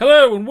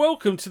Hello and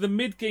welcome to the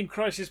Mid-Game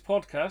Crisis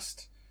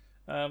podcast.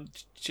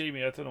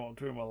 Jamie, I don't know what I'm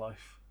doing with my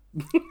life.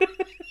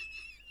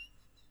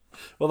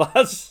 Well,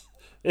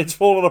 it's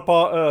fallen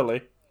apart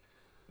early.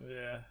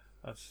 Yeah,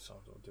 that's what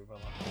I'm doing with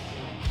my life.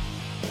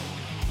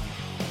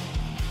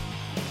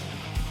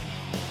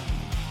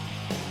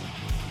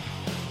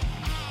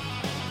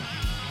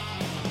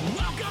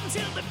 Welcome to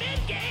the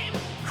Mid-Game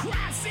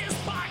Crisis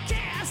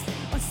podcast,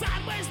 a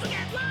sideways look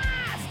at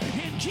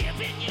life and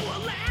giving you a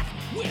laugh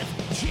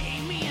with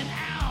Jamie and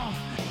Al.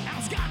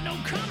 Al's got no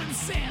common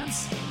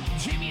sense.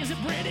 Jamie is a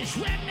British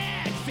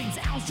redneck, thinks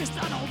Al's just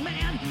an old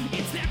man.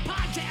 It's their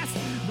podcast,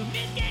 the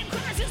Mid-Game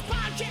Crisis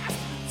podcast.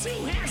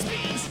 Two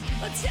has-beens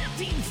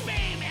attempting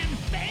fame and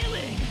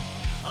failing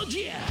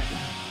again.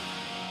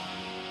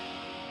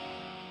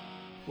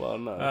 Well,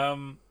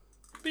 no.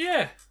 But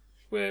yeah,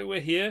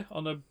 we're here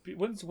on a.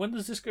 When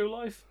does this go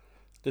live?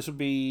 This will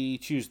be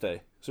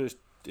Tuesday. So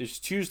it's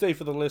Tuesday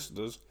for the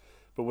listeners,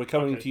 but we're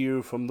coming to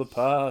you from the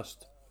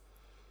past.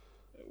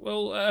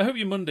 Well, I hope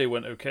your Monday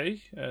went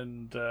okay,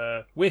 and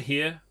we're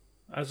here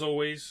as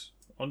always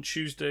on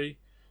Tuesday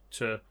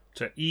to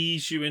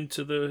ease you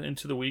into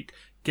the week,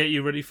 get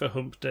you ready for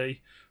Hump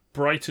Day,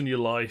 brighten your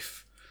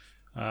life,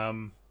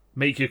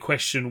 make you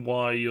question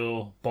why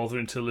you're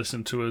bothering to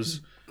listen to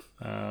us,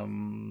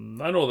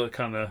 and all that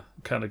kind of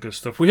good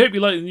stuff. We hope you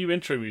like the new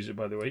intro music,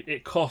 by the way.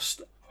 It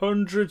cost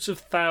hundreds of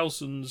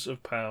thousands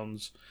of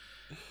pounds.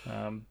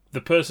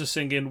 The person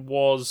singing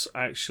was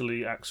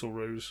actually Axl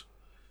Rose.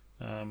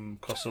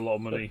 Cost a lot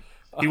of money.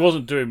 He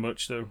wasn't doing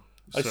much though.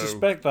 I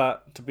suspect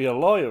that to be a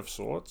lie of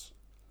sorts.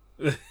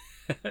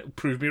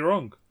 Prove me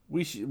wrong.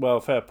 Well,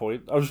 fair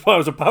point. I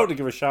was about to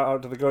give a shout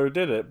out to the guy who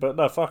did it, but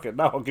no, fuck it.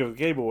 Now I'll give the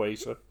game away.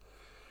 So.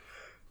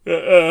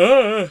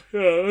 I'm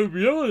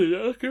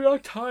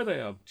tired I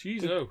am.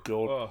 Jeez, oh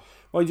God. Oh.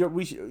 Well,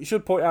 we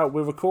should point out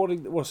we're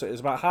recording. What's it?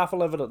 It's about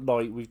 11:30 at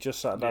night. We've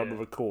just sat down to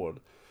record.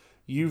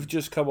 You've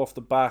just come off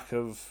the back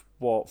of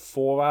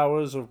 4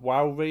 hours of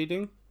WoW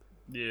raiding.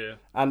 Yeah.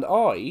 And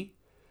I,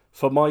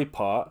 for my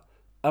part,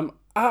 am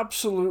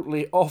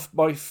absolutely off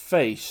my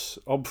face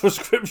on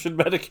prescription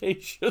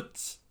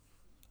medications.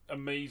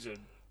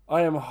 Amazing.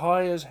 I am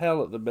high as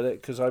hell at the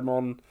minute because I'm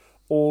on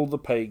all the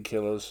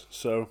painkillers.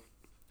 So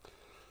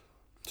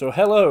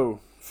hello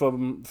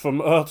from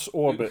Earth's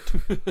orbit.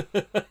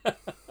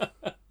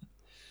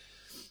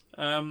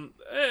 Have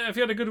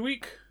you had a good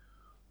week?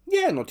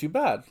 Yeah, not too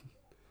bad.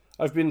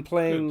 I've been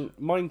playing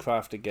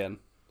Minecraft again.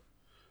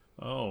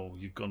 Oh,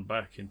 you've gone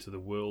back into the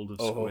world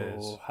of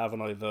squares. Oh,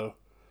 haven't I though?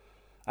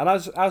 And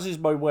as is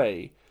my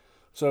way,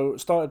 so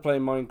started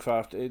playing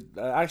Minecraft. It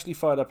actually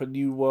fired up a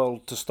new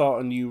world to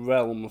start a new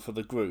realm for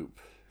the group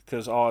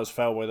because ours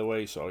fell by the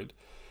wayside.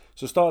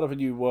 So started up a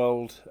new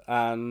world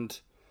and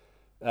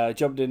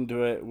jumped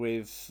into it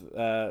with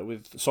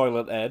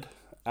Silent Ed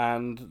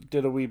and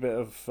did a wee bit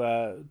of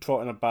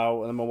trotting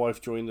about, and then my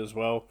wife joined as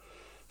well.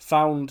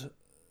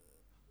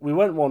 We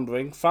went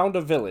wandering, found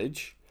a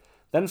village.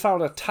 Then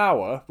found a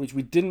tower, which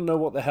we didn't know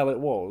what the hell it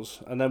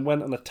was, and then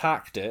went and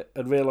attacked it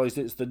and realised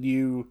it's the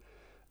new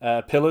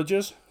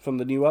pillagers from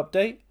the new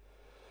update,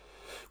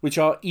 which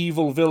are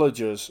evil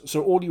villagers.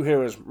 So all you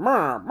hear is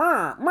 "Mah,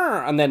 mah,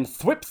 mah," and then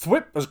thwip,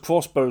 thwip as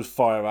crossbows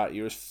fire at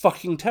you. It's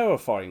fucking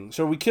terrifying.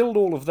 So we killed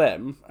all of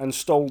them and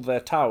stole their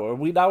tower.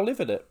 We now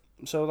live in it.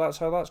 So that's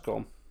how that's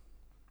gone.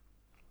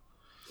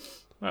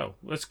 Well,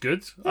 that's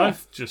good. Yeah.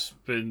 I've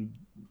just been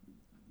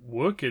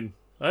working.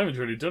 I haven't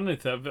really done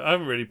anything. I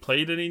haven't really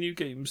played any new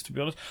games, to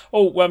be honest.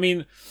 Oh, well, I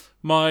mean,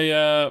 my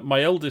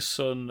eldest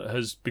son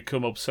has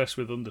become obsessed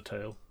with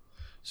Undertale,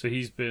 so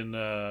he's been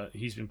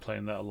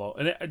playing that a lot.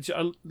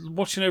 And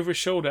watching over his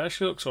shoulder, it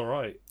actually looks all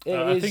right.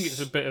 I think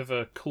it's a bit of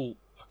a cult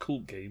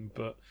game,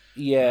 but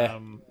yeah,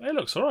 it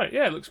looks all right.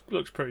 Yeah, it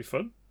looks pretty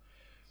fun.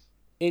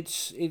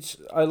 It's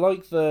I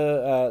like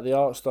the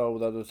art style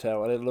with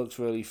Undertale, and it looks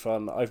really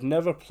fun. I've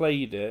never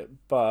played it,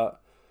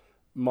 but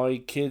my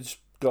kids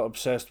got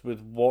obsessed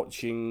with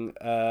watching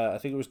I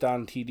think it was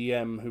Dan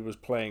TDM who was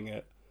playing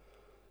it,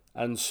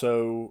 and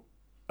so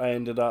I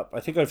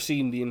think I've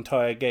seen the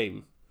entire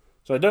game,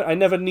 so I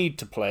never need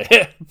to play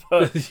it,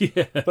 but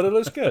but it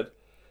looks good.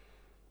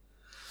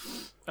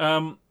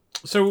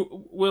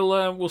 So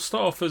we'll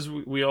start off as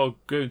we are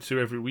going to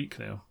every week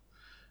now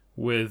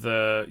with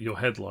your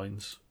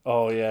headlines.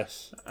 Oh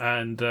yes.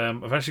 And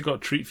I've actually got a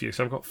treat for you,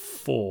 because I've got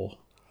 4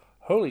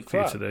 Holy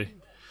crap for you today.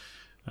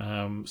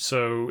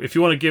 So if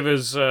you want to give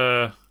us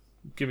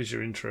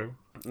your intro.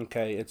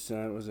 Okay, it's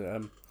was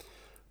it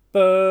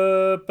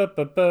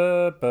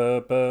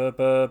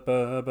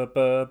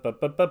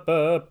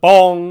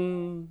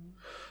bong.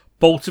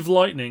 Bolt of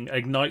lightning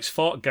ignites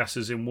fart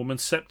gases in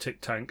woman's septic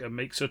tank and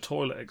makes her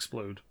toilet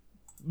explode.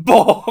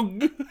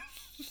 Bong.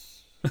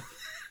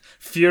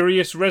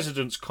 Furious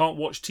residents can't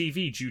watch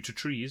TV due to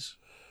trees.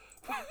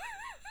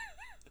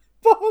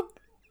 Bong.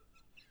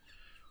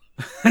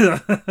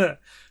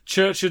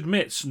 Church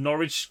admits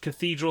Norwich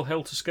Cathedral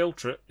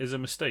helter-skelter is a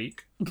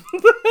mistake.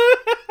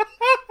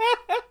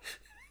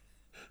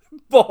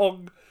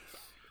 Bong.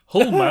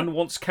 Hullman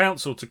wants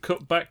council to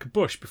cut back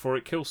bush before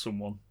it kills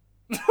someone.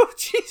 Oh,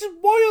 jeez,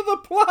 why are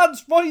the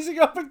plants rising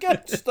up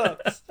against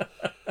us?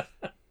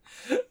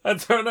 I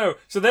don't know.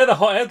 So they're the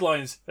hot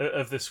headlines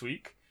of this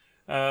week.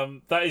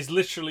 That is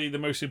literally the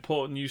most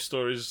important news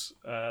stories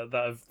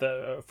that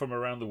are from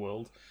around the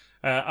world.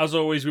 As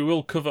always, we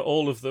will cover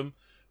all of them,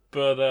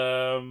 but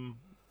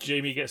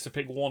Jamie gets to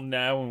pick one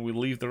now, and we'll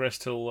leave the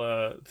rest till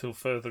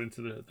further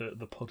into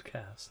the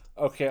podcast.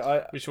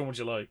 Okay, which one would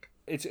you like?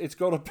 It's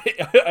got to be.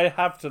 I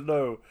have to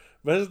know.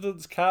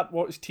 Residents can't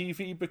watch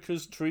TV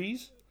because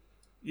trees.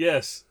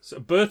 Yes, so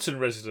Burton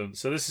resident.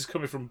 So this is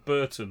coming from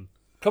Burton.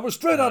 Coming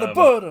straight out of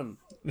Burton.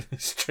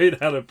 Straight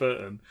out of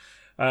Burton.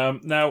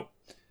 Now,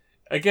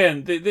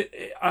 again,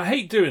 I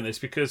hate doing this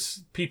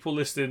because people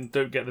listening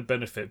don't get the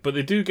benefit, but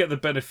they do get the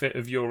benefit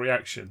of your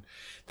reaction.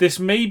 This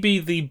may be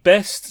the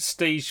best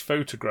staged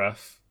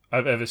photograph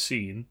I've ever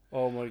seen.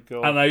 Oh my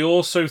god! And I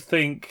also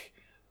think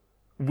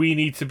we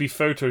need to be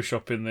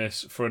photoshopping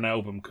this for an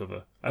album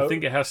cover. I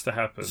think it has to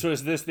happen. So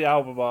is this the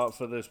album art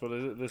for this one?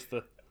 Is it this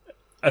the?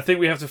 I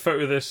think we have to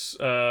photo this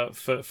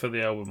for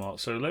the album art.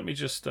 So let me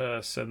just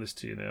send this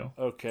to you now.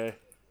 Okay.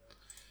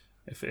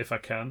 If I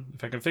can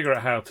figure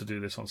out how to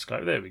do this on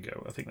Skype. There we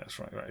go. I think that's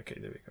right. Right. Okay.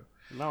 There we go.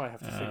 Now I have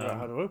to figure out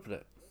how to open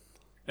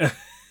it.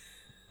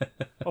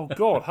 Oh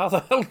God! How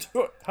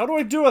do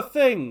I do a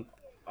thing?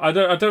 I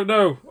don't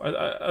know.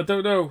 I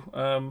don't know.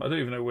 I don't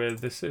even know where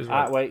this is.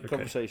 Right. Wait. Okay.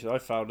 Conversation. I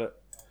found it.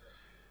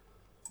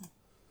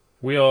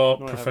 We are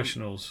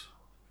professionals.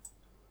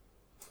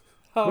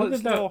 Oh,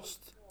 it's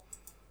lost.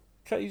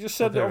 Can't you just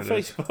send it on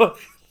Facebook?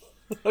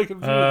 I can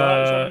view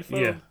that.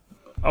 Yeah.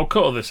 I'll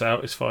cut all this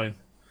out. It's fine.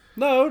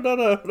 No.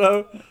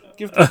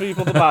 Give the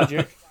people the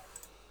magic.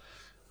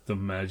 The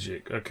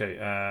magic. Okay,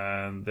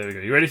 and there we go.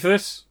 You ready for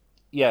this?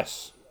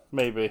 Yes.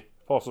 Maybe.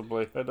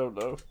 Possibly. I don't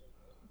know.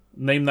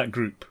 Name that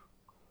group.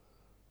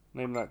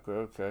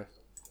 Okay.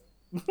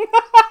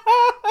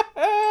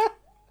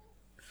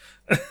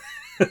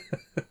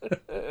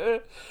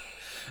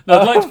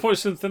 Now, I'd like to point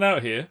something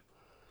out here.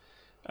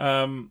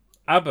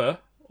 ABBA,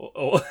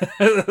 or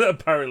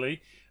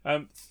apparently,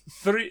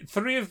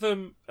 three of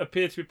them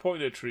appear to be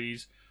pointing at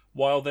trees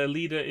while their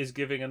leader is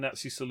giving a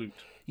Nazi salute.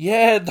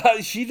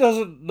 Yeah, she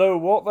doesn't know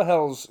what the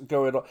hell's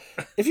going on.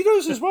 If you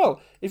notice as well,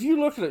 if you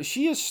look at it,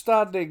 she is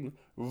standing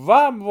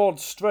ramrod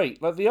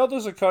straight. Like the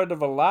others are kind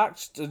of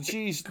relaxed, and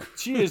she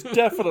is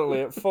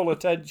definitely at full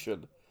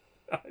attention.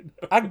 I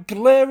know. And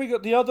glaring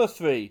at the other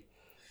three,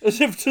 as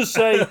if to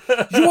say,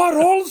 "You are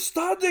all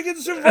standing in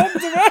the wrong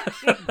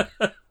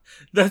direction.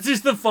 That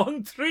is the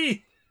wrong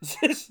tree.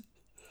 This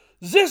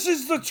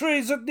is the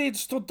tree that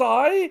needs to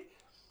die."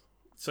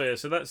 So yeah,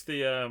 so that's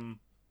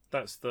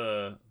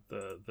the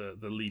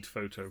lead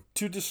photo.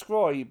 To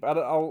describe, and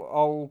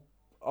I'll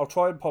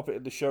try and pop it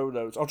in the show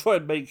notes. I'll try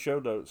and make show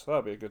notes.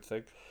 That'd be a good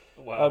thing.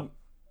 Wow.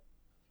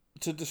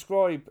 To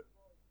describe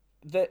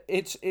that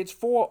it's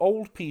for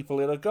old people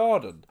in a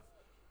garden.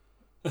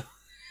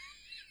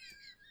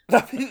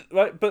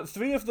 Right, but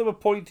three of them are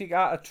pointing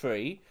at a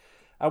tree,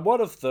 and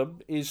one of them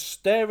is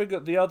staring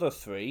at the other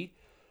three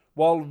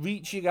while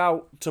reaching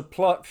out to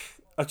pluck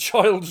a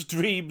child's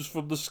dreams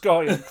from the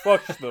sky and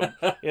crush them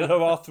in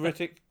her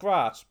arthritic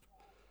grasp.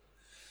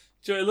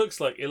 Joe, it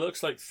looks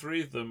like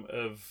three of them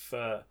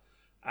have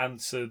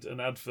answered an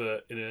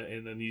advert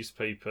in a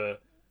newspaper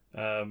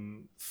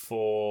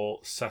for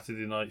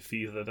Saturday Night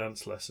Fever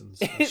dance lessons.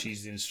 And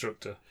she's the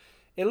instructor.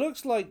 It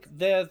looks like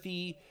they're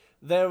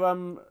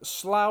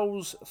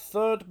Slough's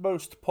third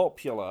most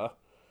popular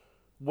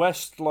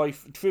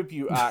Westlife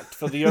tribute act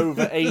for the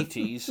over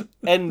 80s,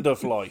 End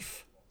of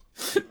Life.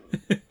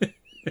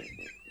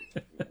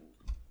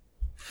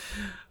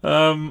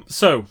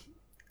 So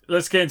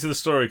let's get into the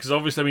story, because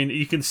obviously, I mean,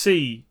 you can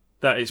see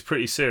that it's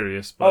pretty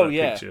serious by the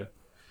picture.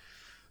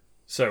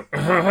 So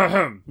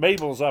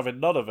Mabel's having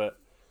none of it.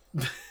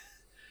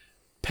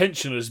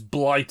 Pensioners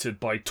blighted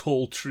by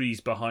tall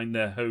trees behind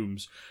their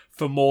homes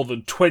for more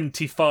than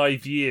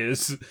 25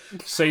 years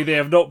say they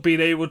have not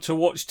been able to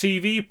watch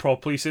TV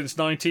properly since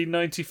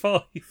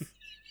 1995.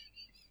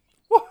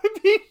 What I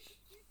mean?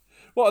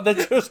 What, they're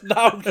just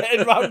now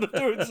getting round to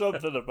doing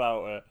something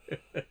about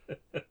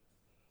it?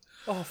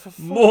 Oh, for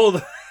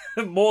fun.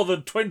 More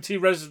than 20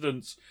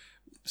 residents,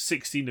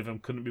 16 of them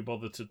couldn't be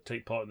bothered to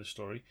take part in the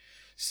story,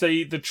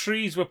 say the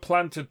trees were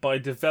planted by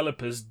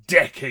developers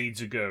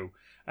decades ago,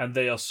 and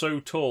they are so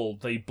tall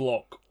they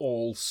block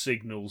all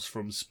signals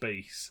from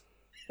space.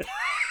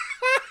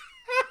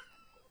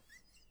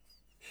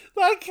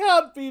 That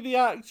can't be the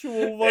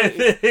actual one.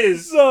 It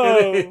is.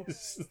 No. It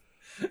is.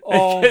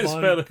 Oh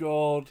my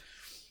god.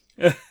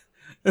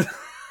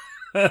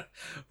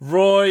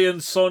 Roy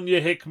and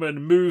Sonia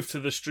Hickman moved to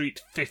the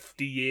street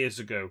 50 years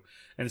ago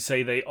and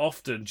say they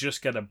often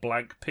just get a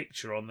blank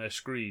picture on their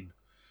screen.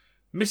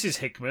 Mrs.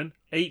 Hickman,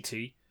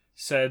 80,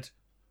 said,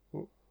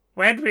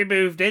 "When we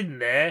moved in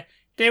there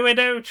were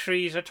no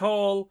trees at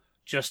all,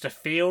 just a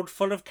field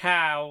full of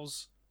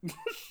cows."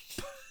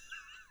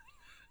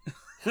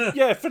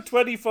 Yeah, for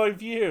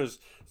 25 years.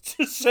 It's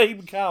the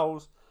same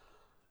cows.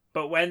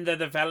 But when the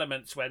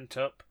developments went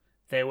up,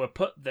 they were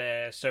put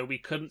there so we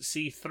couldn't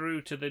see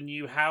through to the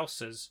new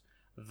houses,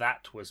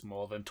 That was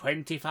more than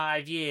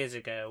 25 years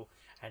ago,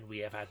 and we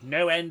have had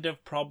no end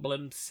of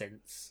problems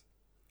since.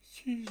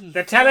 Jesus.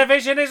 The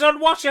television is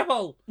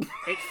unwatchable.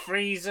 It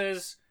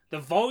freezes, the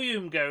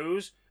volume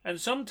goes,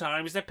 and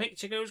sometimes the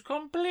picture goes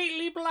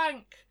completely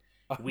blank.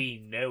 We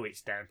know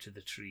it's down to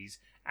the trees,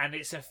 and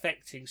it's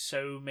affecting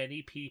so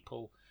many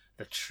people.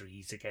 The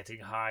trees are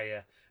getting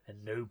higher,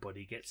 and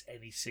nobody gets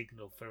any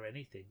signal for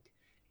anything.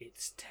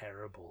 It's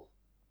terrible.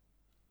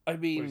 I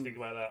mean... What do you think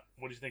about that?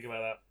 What do you think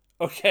about that?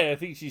 Okay, I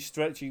think she's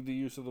stretching the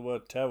use of the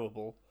word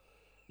terrible.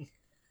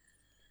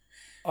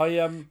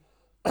 I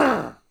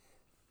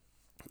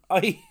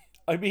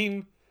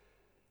mean,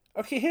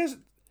 okay, here's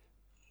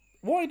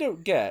what I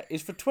don't get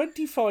is for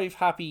 25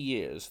 happy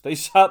years they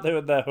sat there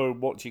in their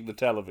home watching the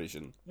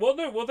television. Well,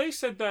 no, they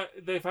said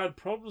that they've had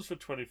problems for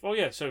 20. Oh,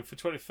 yeah, so for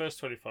 25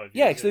 years.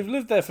 Yeah, because they've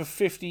lived there for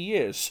 50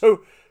 years.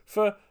 So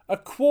for a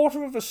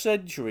quarter of a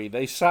century,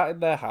 they sat in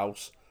their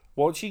house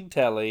watching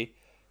telly,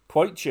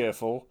 quite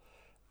cheerful,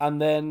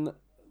 and then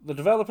the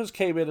developers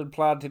came in and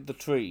planted the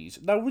trees.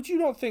 Now, would you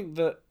not think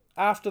that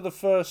after the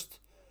first...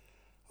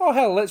 Oh,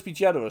 hell, let's be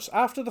generous.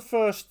 After the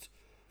first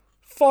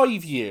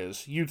 5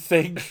 years, you'd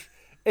think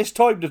it's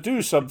time to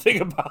do something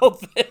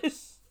about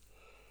this.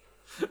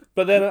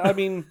 But then, I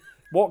mean,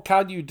 what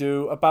can you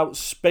do about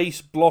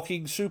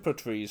space-blocking super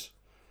trees?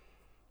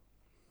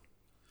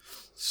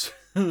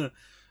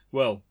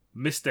 Well,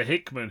 Mr.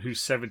 Hickman,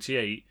 who's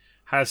 78,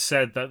 has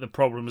said that the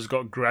problem has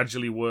got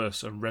gradually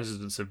worse and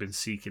residents have been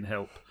seeking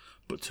help,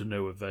 but to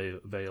no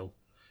avail.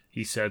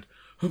 He said,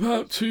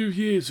 about 2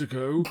 years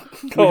ago,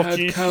 we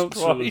had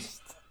councillors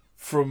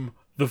from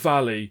the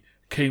valley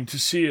came to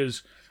see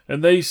us,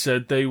 and they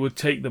said they would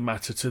take the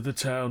matter to the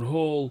town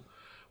hall.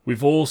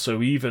 We've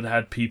also even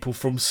had people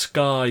from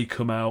Sky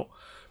come out,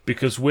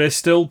 because we're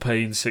still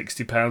paying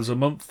 £60 a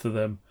month to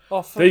them.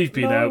 They've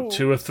been out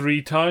 2 or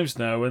 3 times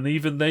now, and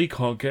even they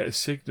can't get a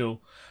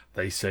signal.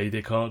 They say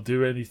they can't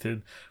do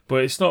anything,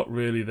 but it's not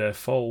really their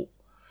fault.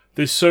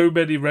 There's so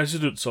many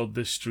residents on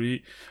this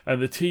street,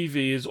 and the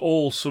TV is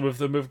all some of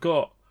them have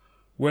got.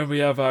 When we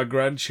have our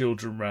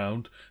grandchildren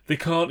round, they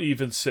can't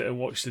even sit and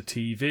watch the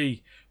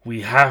TV.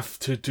 We have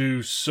to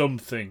do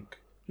something.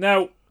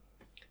 Now,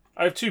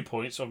 I have 2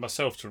 points of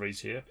myself to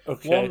raise here.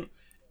 Okay. One,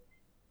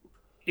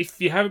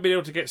 if you haven't been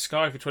able to get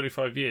Sky for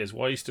 25 years,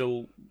 why you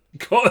still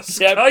got a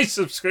Sky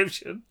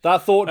subscription?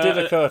 That thought did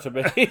occur to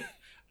me.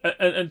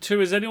 And 2,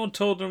 has anyone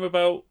told them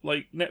about,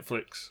 like,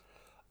 Netflix?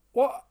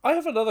 Well, I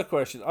have another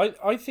question.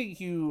 I think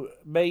you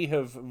may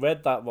have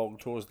read that wrong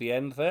towards the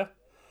end there.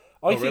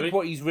 I think really?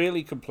 What he's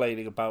really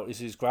complaining about is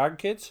his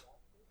grandkids.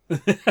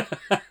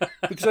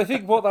 Because I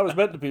think what that was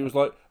meant to be was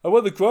like, and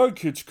when the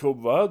grandkids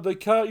come round, they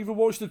can't even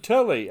watch the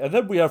telly, and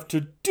then we have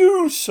to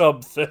do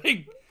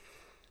something.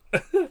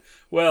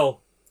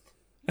 Well...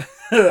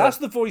 That's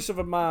the voice of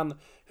a man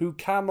who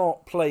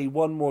cannot play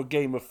one more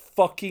game of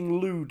fucking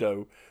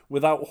Ludo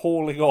without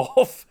hauling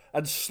off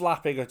and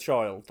slapping a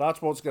child.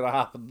 That's what's going to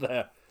happen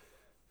there.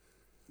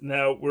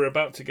 Now, we're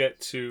about to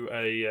get to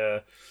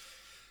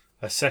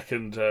a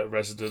second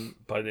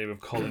resident by the name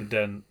of Colin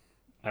Dent,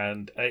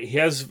 and he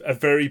has a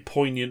very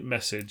poignant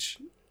message.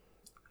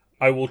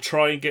 I will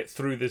try and get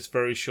through this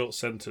very short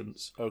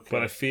sentence,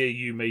 but I fear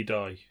you may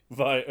die.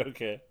 Right,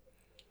 okay.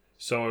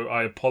 So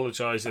I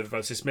apologise in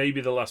advance. This may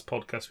be the last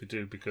podcast we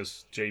do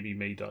because Jamie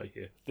may die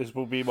here. This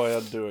will be my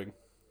undoing.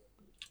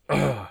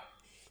 I'm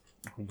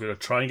going to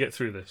try and get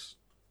through this.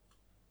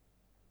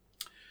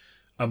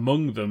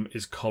 Among them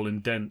is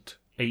Colin Dent,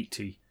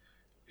 80,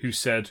 who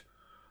said,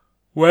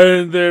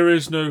 "When there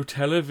is no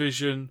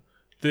television,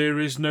 there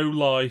is no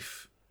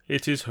life.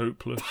 It is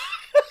hopeless."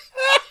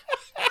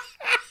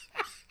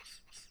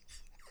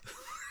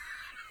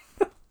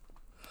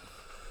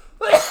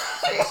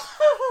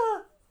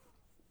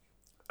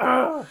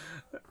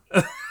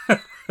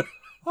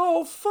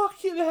 Oh,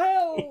 fucking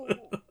hell!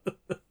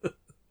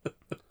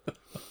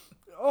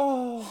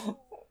 Oh,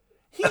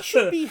 he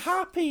should be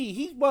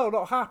happy. Well,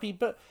 not happy,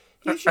 but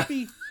he should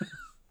be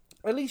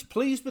at least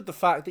pleased with the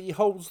fact that he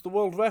holds the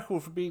world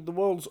record for being the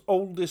world's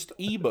oldest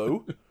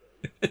emo.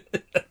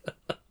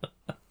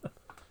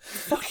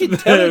 Fucking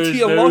tell it to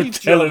your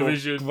life,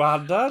 television,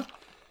 Grandad.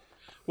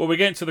 Well, we're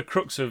getting to the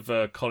crux of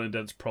Colin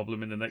Dent's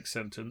problem in the next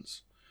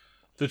sentence.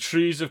 The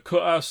trees have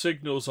cut our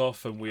signals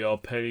off and we are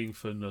paying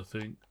for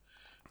nothing.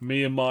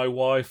 Me and my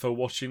wife are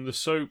watching the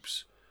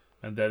soaps,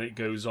 and then it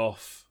goes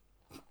off.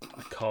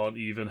 I can't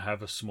even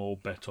have a small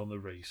bet on the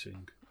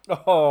racing.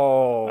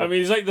 Oh. I mean,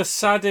 he's like the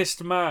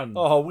saddest man.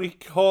 Oh, we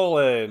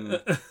Colin.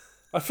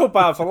 I feel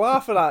bad for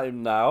laughing at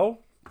him now.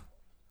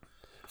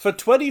 For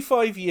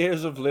 25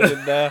 years of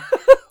living there,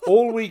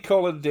 all we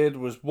Colin did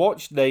was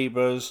watch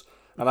Neighbours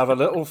and have a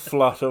little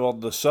flutter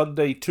on the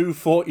Sunday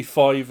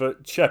 2:45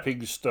 at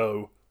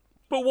Cheppingstowe.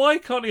 But why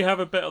can't he have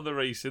a bet on the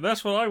racing?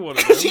 That's what I want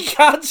to know. Because he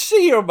can't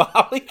see her, man.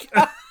 He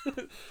can't.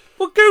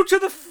 Well, go to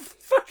the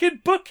fucking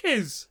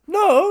bookies.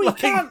 No, he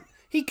can't.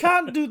 He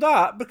can't do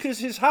that because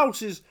his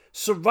house is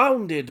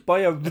surrounded by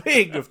a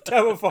ring of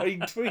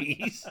terrifying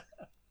trees.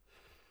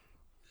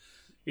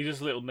 He just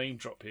a little name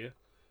drop here.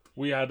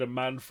 we had a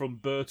man from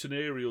Burton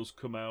Aerials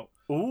come out.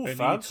 Ooh, and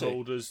fancy. he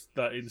told us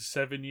that in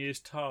 7 years'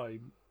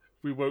 time,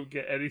 we won't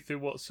get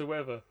anything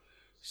whatsoever.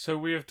 So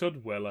we have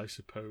done well, I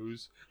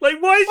suppose.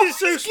 Like, why is it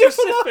so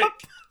specific?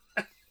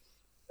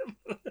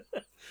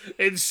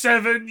 In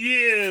 7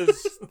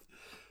 years.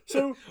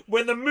 So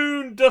when the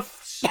moon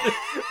doth...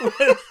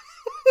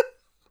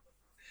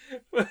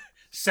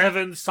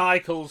 7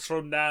 cycles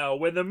from now,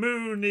 when the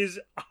moon is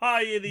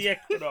high in the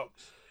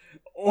equinox.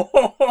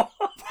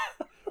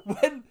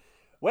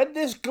 when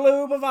this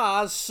globe of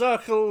ours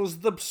circles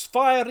the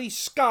fiery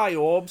sky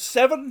orb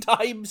 7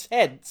 times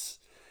hence,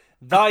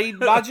 thine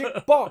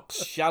magic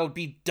box shall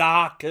be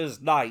dark as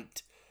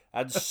night,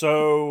 and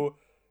so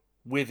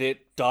with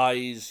it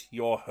dies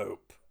your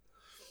hope.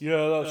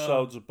 Yeah, that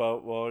sounds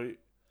about right.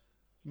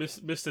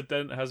 Mr.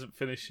 Dent hasn't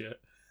finished yet.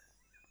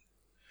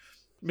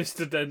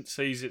 Mr. Dent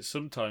says it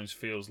sometimes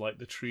feels like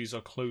the trees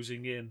are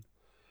closing in,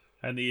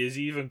 and he is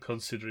even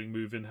considering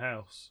moving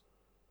house.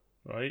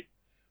 Right?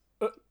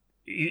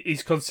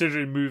 He's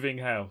considering moving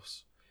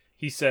house.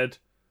 He said,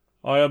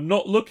 I am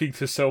not looking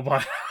to sell my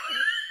house.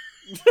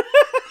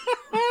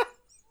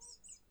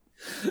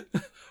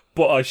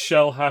 But I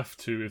shall have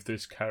to if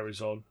this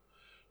carries on.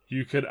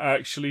 You can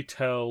actually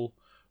tell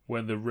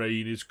when the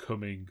rain is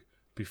coming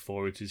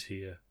before it is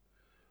here.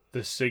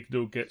 The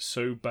signal gets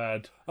so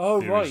bad,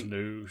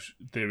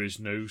 there is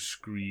no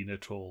screen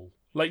at all.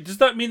 Like, does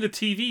that mean the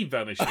TV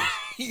vanishes?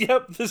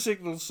 Yep, the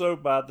signal's so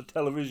bad the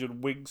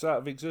television winks out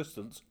of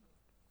existence.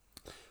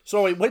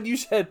 Sorry, when you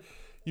said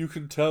you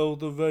can tell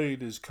the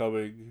rain is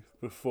coming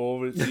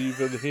before it's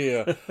even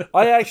here,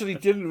 I actually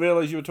didn't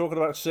realise you were talking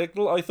about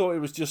signal. I thought it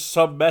was just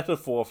some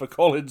metaphor for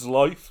Colin's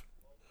life.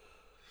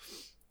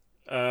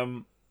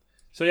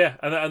 So yeah,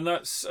 and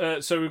that's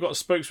so we've got a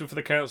spokesman for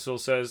the council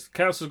says the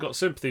council's got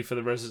sympathy for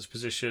the residents'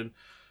 position.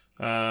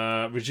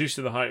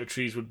 Reducing the height of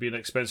trees would be an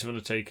expensive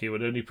undertaking. It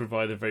would only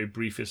provide the very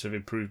briefest of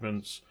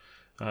improvements.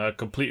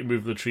 Complete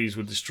removal of trees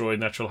would destroy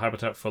natural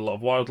habitat for a lot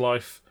of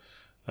wildlife.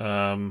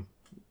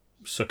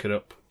 Suck it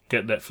up.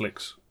 Get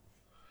Netflix.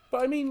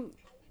 But I mean,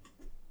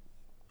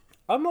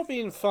 I'm not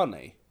being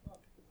funny.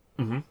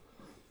 Mm-hmm.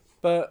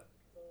 But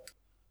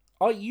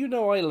I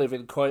live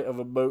in quite a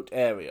remote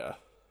area,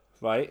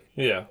 right?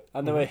 Yeah.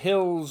 And there are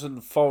hills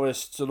and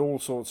forests and all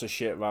sorts of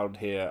shit around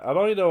here. And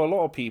I know a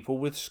lot of people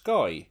with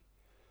Sky.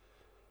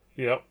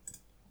 Yep.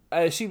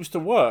 It seems to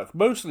work,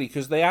 mostly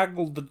because they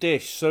angled the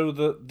dish so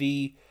that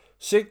the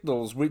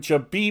signals, which are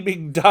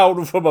beaming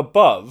down from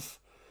above,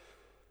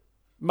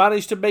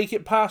 manage to make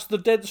it past the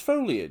dense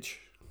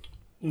foliage.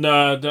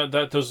 No,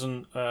 that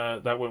doesn't.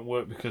 That won't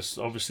work because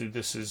obviously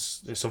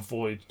it's a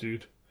void,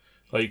 dude.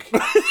 Like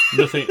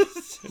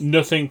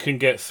nothing can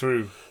get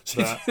through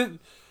that.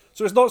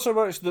 So it's not so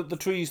much that the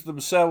trees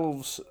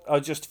themselves are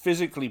just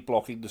physically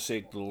blocking the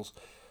signals,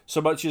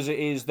 so much as it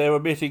is they're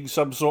emitting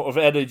some sort of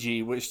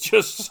energy which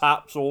just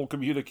saps all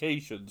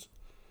communications.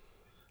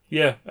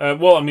 Yeah.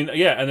 Well, I mean,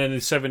 yeah, and then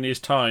in 7 years'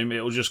 time,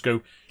 it'll just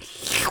go.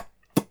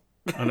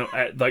 And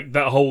like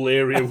that whole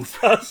area will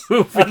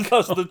and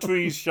thus the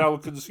trees shall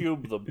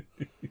consume them.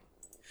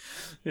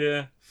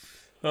 Yeah.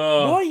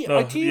 I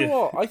tell you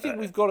what, I think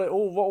we've got it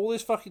all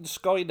this fucking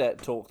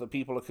Skynet talk that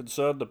people are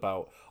concerned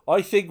about.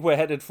 I think we're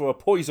headed for a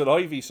poison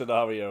ivy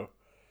scenario.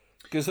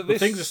 Because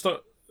things are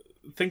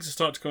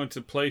starting to go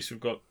into place. We've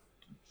got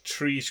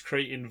trees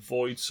creating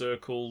void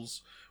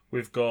circles.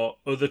 We've got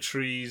other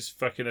trees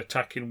fucking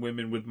attacking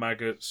women with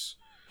maggots.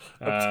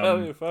 I'm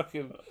telling you,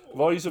 fucking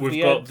Rise of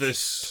the got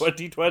Ents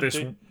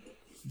 2020.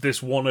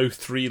 This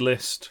 103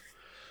 list.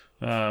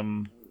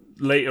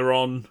 Later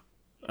on,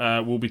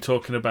 we'll be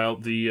talking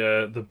about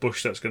the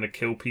bush that's going to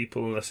kill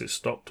people unless it's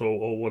stopped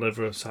or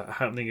whatever is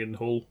happening in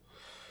Hull.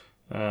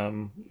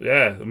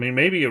 Yeah, I mean,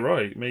 maybe you're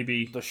right.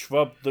 Maybe the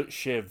shrub that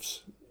shivs.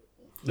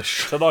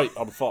 Tonight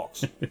on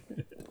Fox.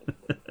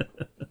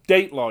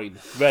 Dateline,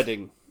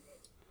 Reading.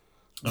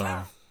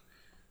 Oh,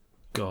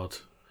 God.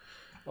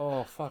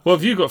 Oh, fuck. What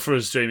have you got for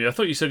us, Jamie? I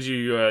thought you said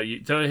you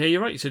did I hear you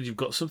right? You said you've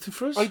got something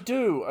for us? I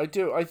do.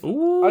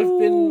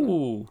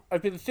 Ooh.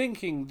 I've been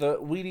thinking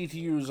that we need to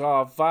use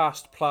our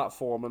vast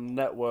platform and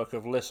network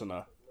of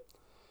listener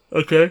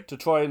to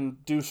try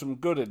and do some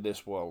good in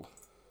this world.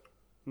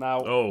 Now,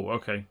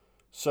 okay.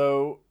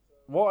 So,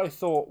 what I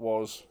thought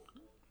was,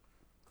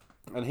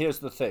 and here's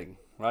the thing,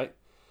 right?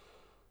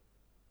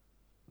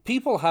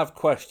 People have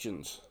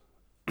questions.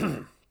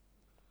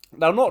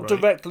 Now, not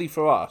directly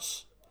for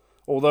us,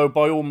 although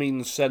by all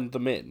means send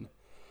them in.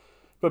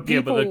 But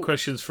people, but the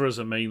questions for us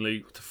are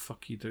mainly, what the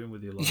fuck are you doing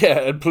with your life? Yeah,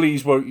 and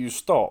please won't you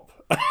stop?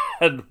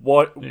 And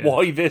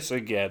why this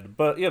again?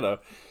 But, you know.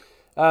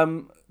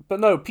 But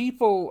no,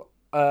 people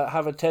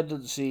have a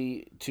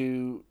tendency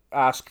to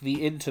ask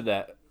the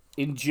internet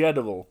in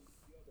general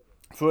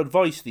for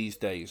advice these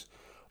days,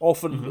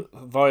 often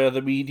via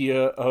the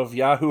media of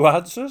Yahoo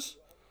Answers.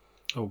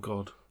 Oh,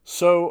 God.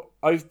 So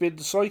I've been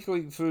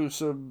cycling through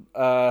some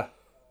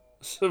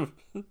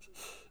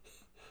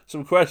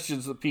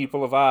questions that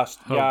people have asked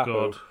Yahoo,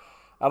 God.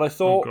 and I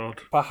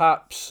thought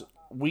perhaps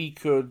we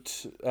could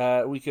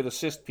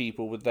assist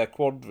people with their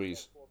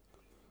quandaries.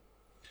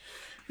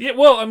 Yeah,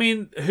 well, I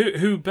mean,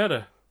 who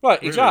better? Right,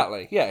 Really?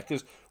 exactly. Yeah,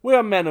 because we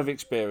are men of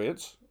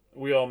experience.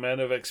 We are men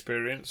of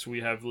experience.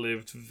 We have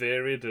lived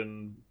varied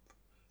and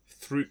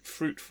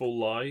fruitful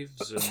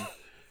lives, and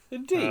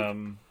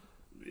Indeed.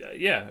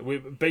 yeah, we're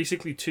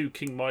basically two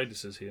King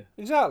Midases here.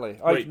 Exactly.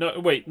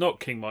 Wait, not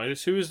King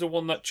Midas. Who is the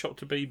one that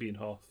chopped a baby in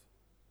half?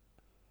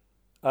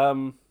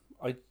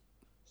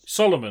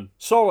 Solomon,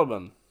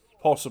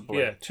 possibly.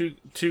 Yeah,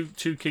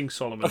 two King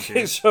Solomons Okay,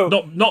 here. so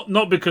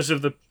Not because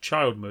of the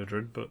child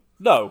murdering, but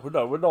no,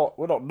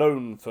 we're not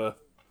known for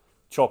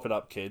chopping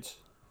up kids.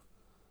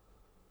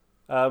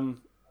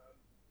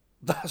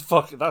 That's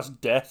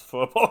death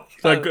for a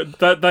podcast.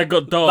 that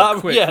got dark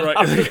quick,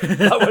 right?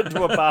 That went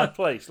to a bad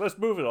place. Let's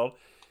move it on.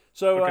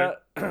 So,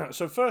 Okay.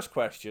 So first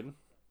question.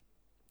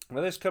 Now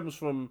this comes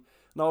from.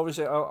 Now,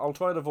 obviously, I'll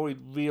try and avoid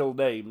real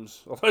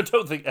names. Although I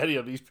don't think any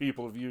of these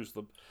people have used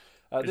them.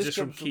 Is this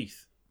from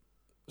Keith?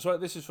 Sorry,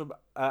 this is from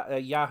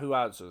Yahoo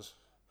Answers.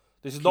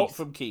 This is not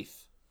from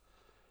Keith.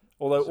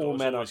 Although all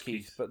men are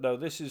Keith. But no,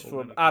 this is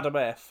from Adam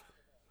F.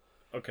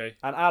 Okay.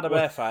 And Adam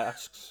F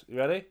asks, you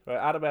ready? Right,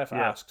 Adam F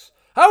asks,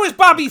 how is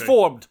Babby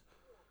formed?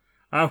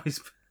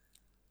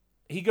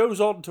 He goes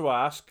on to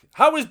ask,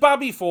 how is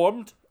Babby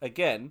formed?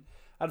 Again,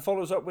 and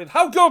follows up with,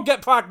 how girl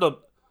get pregnant?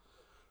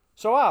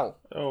 So Al,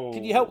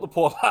 can you help the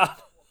poor lad?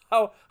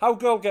 How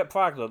girl get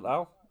pregnant,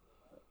 Al?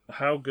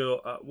 How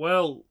girl?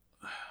 Well,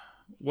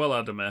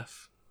 Adam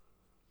F.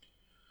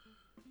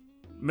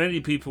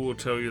 Many people will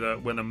tell you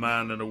that when a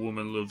man and a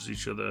woman loves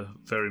each other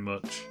very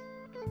much,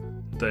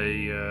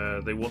 they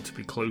want to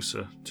be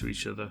closer to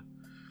each other,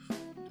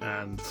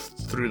 and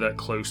through that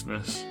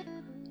closeness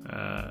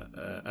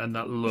and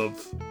that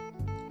love,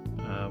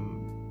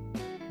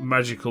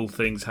 magical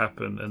things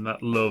happen, and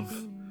that love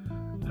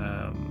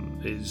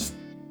is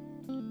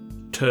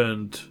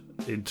turned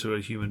into a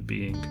human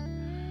being,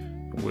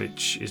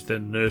 which is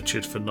then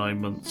nurtured for 9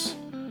 months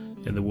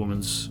in the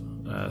woman's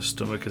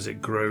stomach as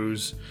it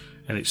grows,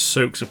 and it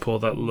soaks up all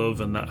that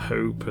love and that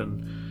hope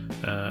and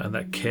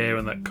that care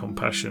and that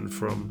compassion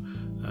from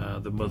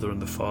the mother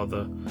and the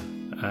father.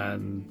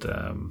 And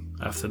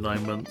after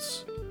 9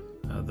 months,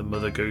 the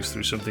mother goes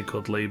through something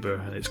called labour,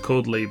 and it's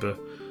called labour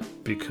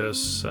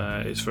because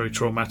it's very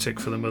traumatic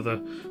for the mother,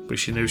 but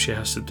she knows she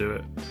has to do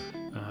it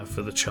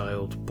for the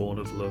child born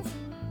of love.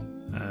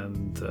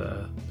 And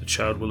the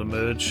child will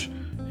emerge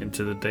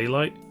into the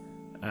daylight,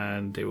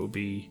 and it will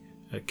be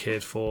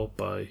cared for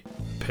by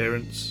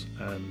parents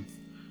and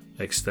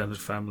extended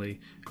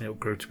family, and it will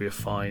grow to be a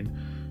fine,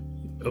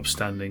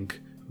 upstanding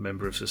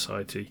member of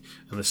society,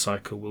 and the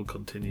cycle will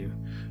continue.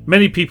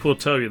 Many people will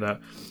tell you that,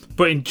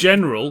 but in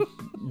general,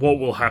 what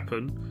will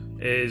happen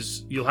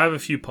is you'll have a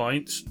few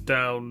pints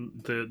down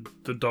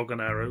the Dog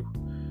and Arrow.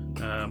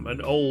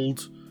 An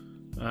old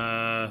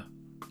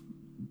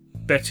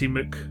Betty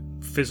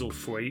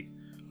McFizzlethwaite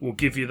will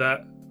give you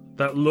that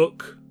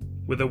look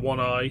with a one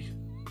eye,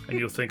 and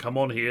you'll think, I'm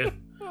on here.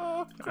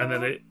 And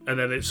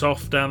then it's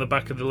off down the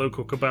back of the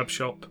local kebab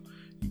shop.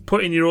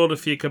 Put in your order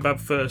for your kebab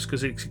first,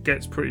 because it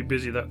gets pretty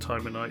busy that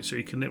time of night, so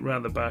you can nip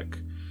round the back.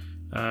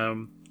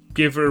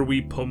 Give her a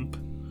wee pump,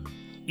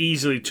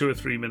 easily 2 or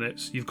 3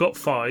 minutes. You've got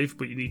 5,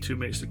 but you need 2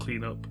 minutes to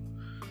clean up.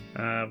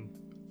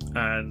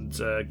 And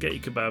get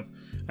your kebab.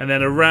 And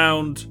then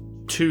around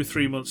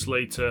 2-3 months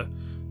later,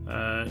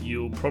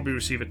 you'll probably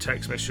receive a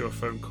text message or a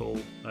phone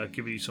call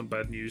giving you some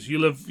bad news.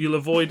 You'll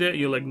avoid it,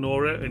 you'll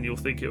ignore it, and you'll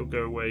think it'll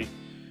go away.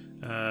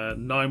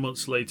 9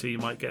 months later, you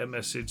might get a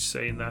message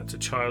saying that a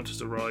child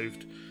has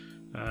arrived.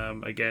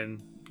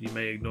 Again, you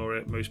may ignore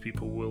it, most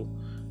people will.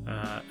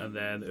 And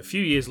then a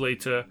few years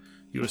later,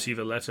 you'll receive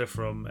a letter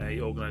from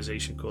an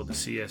organisation called the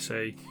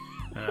CSA.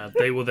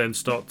 They will then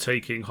start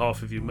taking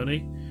half of your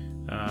money.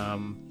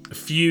 A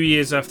few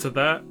years after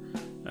that,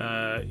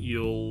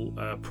 you'll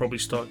probably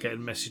start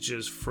getting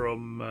messages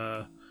from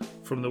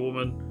the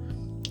woman.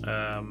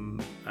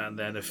 And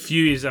then a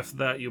few years after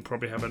that, you'll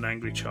probably have an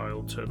angry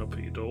child turn up at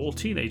your door, or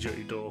teenager at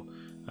your door,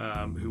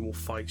 who will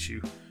fight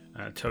you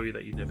and tell you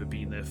that you've never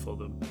been there for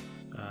them.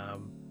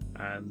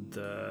 And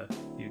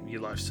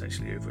your life's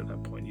essentially over at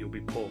that point. You'll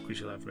be poor because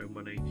you'll have no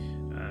money,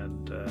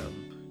 and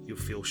you'll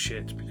feel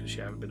shit because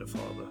you haven't been a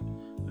father,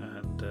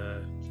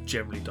 and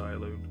generally die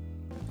alone.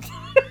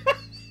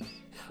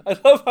 I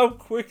love how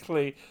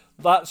quickly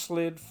that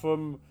slid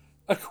from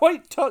a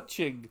quite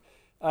touching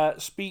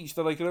speech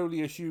that I can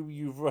only assume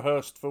you've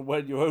rehearsed for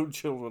when your own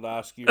children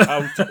ask you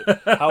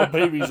how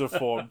babies are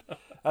formed,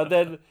 and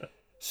then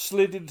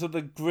slid into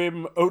the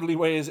grim, only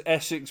way is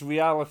Essex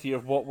reality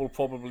of what will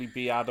probably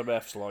be Adam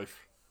F's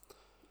life.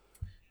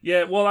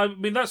 Yeah, well, I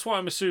mean, that's what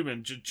I'm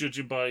assuming,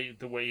 judging by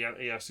the way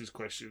he asked his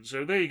question.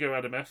 So there you go,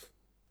 Adam F.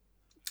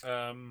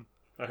 I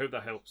hope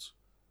that helps.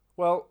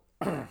 Well,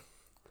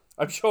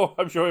 I'm sure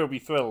he'll be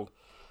thrilled.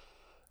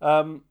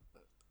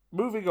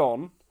 Moving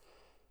on.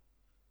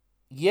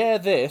 Yeah,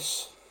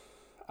 this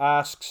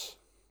asks,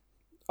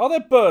 are there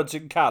birds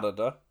in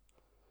Canada?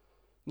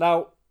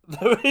 Now,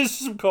 there is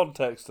some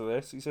context to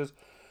this. He says,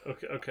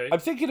 Okay. I'm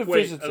thinking of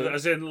visiting.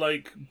 As in,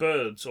 like,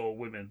 birds or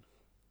women?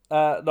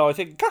 No, I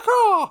think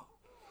caca.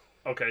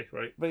 Okay,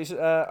 right. But he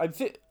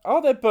said,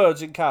 are there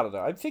birds in Canada?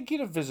 I'm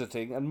thinking of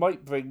visiting and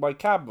might bring my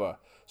camera.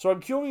 So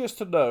I'm curious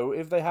to know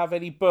if they have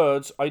any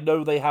birds. I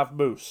know they have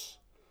moose.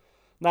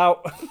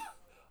 Now,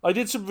 I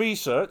did some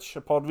research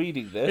upon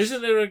reading this.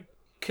 Isn't there a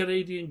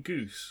Canadian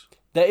goose?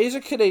 There is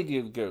a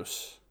Canadian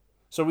goose.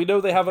 So we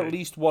know they have at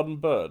least one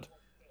bird.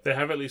 They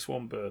have at least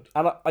one bird.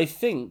 And I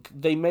think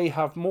they may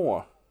have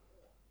more.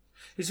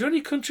 Is there any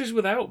countries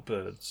without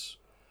birds?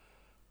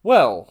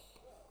 Well...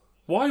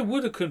 Why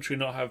would a country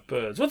not have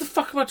birds? What the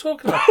fuck am I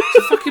talking about?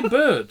 It's a fucking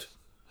bird.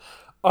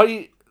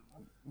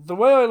 The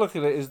way I look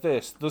at it is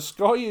this. The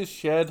sky is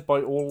shared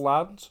by all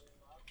lands.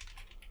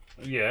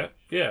 Yeah.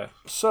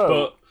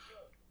 So,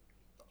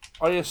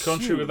 but I assume...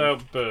 country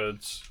without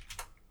birds.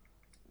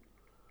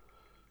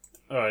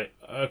 Alright,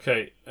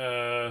 okay.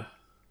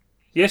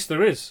 Yes,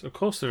 there is. Of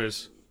course there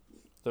is.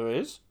 There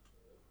is?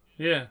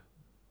 Yeah.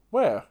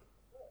 Where?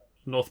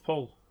 North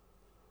Pole.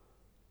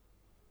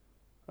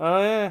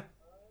 Oh, yeah.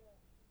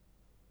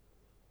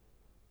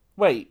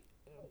 Wait,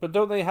 but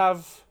don't they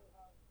have...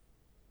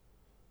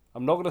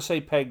 I'm not going to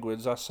say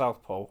penguins, that's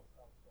South Pole.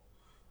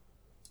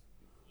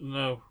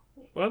 No.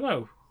 Well,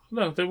 no.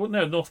 No, they wouldn't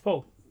have North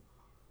Pole.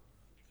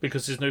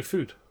 Because there's no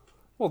food.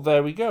 Well,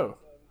 there we go.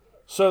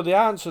 So the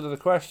answer to the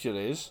question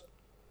is,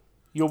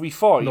 you'll be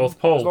fine. North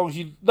Pole. As long as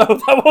you... No,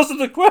 that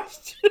wasn't the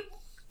question.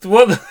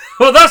 Well,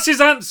 that's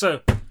his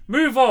answer.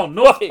 Move on.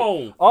 North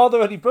Pole. Are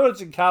there any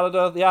birds in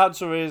Canada? The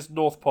answer is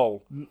North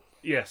Pole.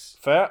 Yes.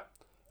 Fair.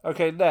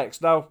 Okay,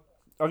 next. Now,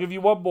 I'll give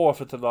you one more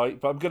for tonight,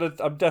 but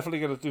I'm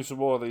definitely gonna do some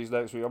more of these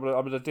next week. I'm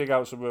gonna dig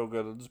out some real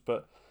good ones,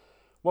 but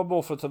one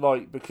more for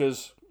tonight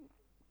because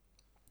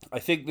I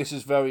think this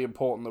is very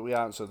important that we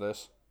answer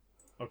this.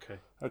 Okay.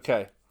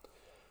 Okay.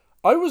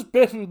 I was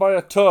bitten by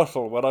a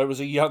turtle when I was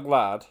a young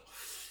lad.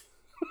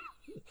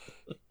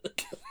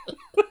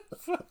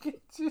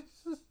 Fucking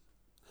Jesus.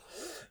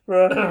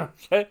 Right.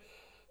 Okay.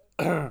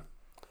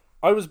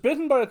 I was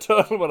bitten by a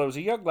turtle when I was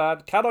a young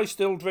lad. Can I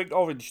still drink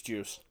orange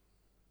juice?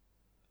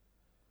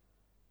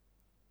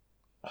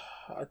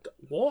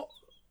 What?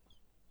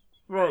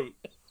 Right.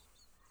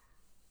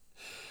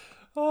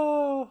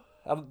 Oh,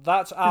 and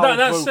that's Alan.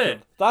 That's broken.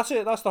 it. That's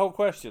it. That's the whole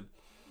question.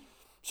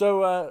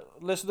 So,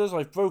 listeners,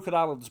 I've broken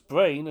Alan's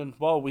brain, and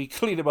while we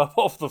clean him up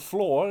off the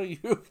floor, you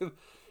can...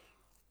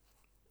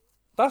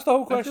 That's the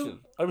whole question.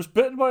 I was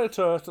bitten by a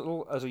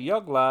turtle as a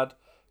young lad.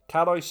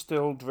 Can I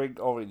still drink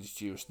orange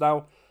juice?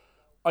 Now,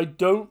 I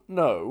don't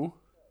know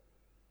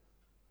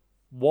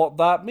what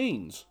that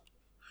means.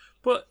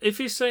 But if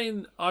he's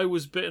saying I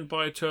was bitten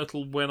by a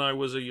turtle when I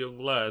was a young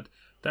lad,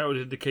 that would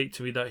indicate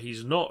to me that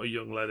he's not a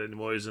young lad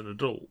anymore, he's an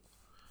adult.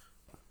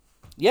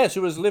 Yes,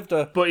 who has lived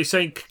a... But he's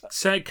saying,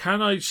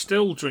 can I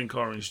still drink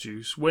orange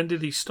juice? When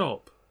did he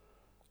stop?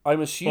 I'm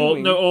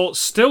assuming... Or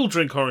still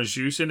drink orange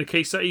juice in the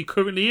case that he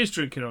currently is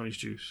drinking orange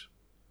juice.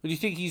 Do you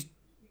think he's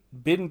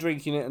been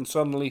drinking it and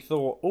suddenly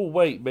thought, oh,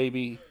 wait,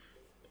 maybe...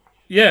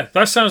 Yeah,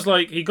 that sounds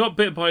like he got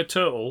bit by a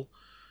turtle.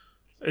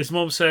 His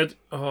mum said,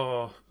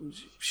 oh,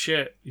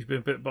 shit, you've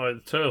been bit by the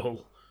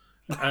turtle.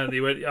 And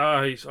he went,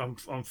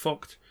 I'm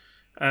fucked.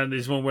 And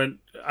his mum went,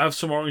 have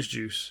some orange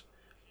juice.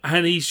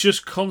 And he's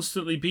just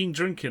constantly been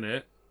drinking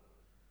it.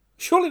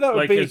 Surely that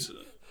would be...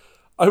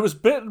 I was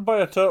bitten by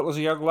a turtle as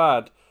a young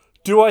lad.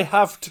 Do I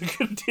have to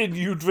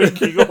continue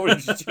drinking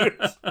orange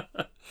juice?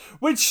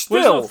 Which still...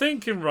 Well, he's not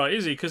thinking right,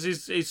 is he? Because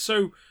he's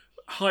so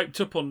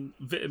hyped up on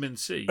vitamin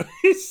C.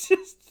 He's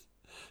just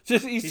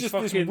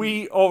fucking... this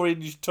wee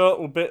orange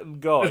turtle-bitten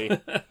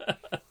guy.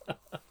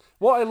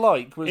 What I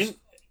like was...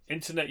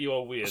 Internet, you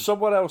are weird.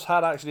 Someone else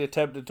had actually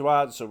attempted to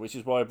answer, which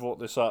is why I brought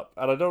this up.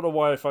 And I don't know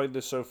why I find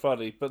this so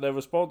funny, but their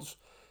response...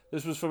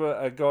 This was from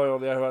a guy on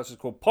the Yahoo Answers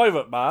called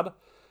Pirate Man.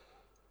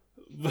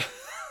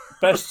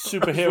 Best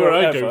superhero where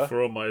I ever. go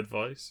for all my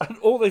advice. And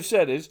all they've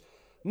said is,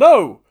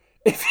 no!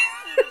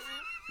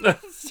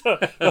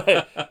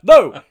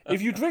 No!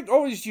 If you drink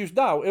orange juice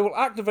now, it will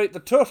activate the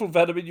turtle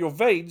venom in your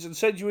veins and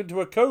send you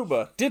into a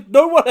coma. Did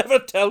no one ever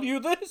tell you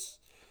this?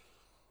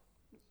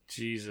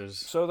 Jesus.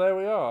 So there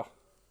we are.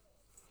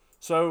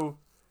 So,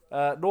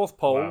 North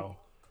Pole, wow.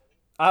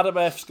 Adam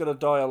F's going to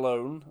die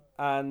alone,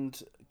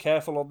 and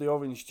careful on the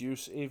orange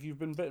juice if you've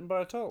been bitten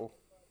by a turtle.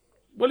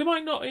 Well, he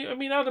might not. I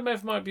mean, Adam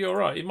F might be all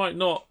right. He might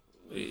not.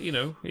 You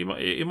know, he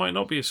might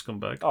not be a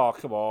scumbag. Oh,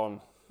 come on.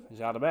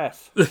 He's Adam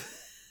F.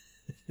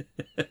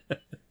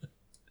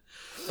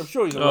 I'm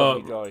sure he's a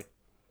lovely guy.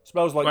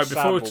 Smells like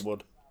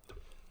sandalwood.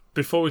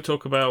 Before we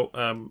talk about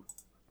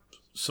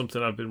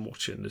something I've been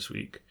watching this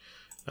week,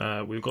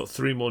 we've got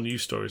 3 more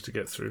news stories to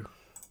get through.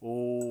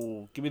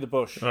 Oh, give me the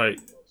bush. All right.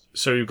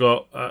 So you've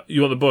got...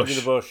 you want the bush? Give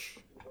me the bush.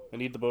 I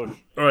need the bush.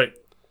 All right.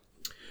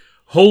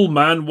 Hull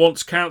man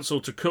wants council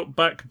to cut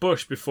back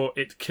bush before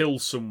it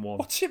kills someone.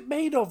 What's it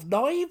made of?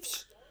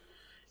 Knives?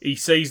 He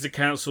says the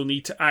council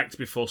need to act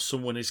before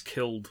someone is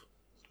killed.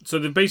 So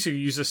they basically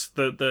use this,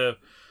 the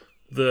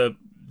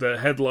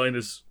headline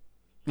as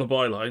the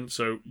byline.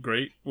 So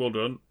great, well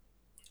done.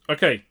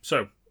 Okay,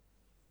 so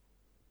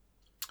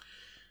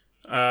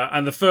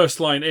And the first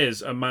line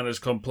is, "A man has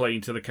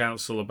complained to the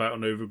council about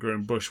an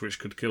overgrown bush which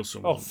could kill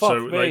someone." Oh, fuck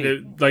so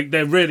me.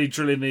 they're really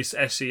drilling this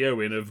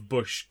SEO in of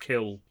bush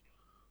kill.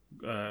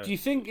 Do you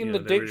think in the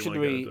they really wanna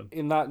dictionary get it done.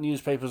 in that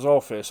newspaper's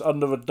office,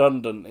 under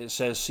redundant, it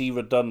says "see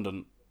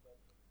redundant"?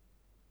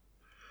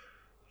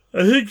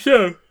 I think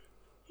so.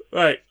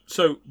 Right,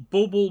 so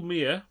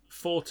Bulbulmere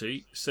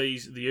 40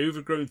 says the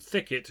overgrown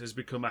thicket has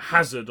become a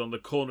hazard on the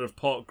corner of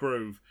Park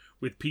Grove,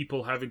 with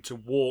people having to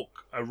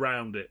walk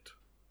around it.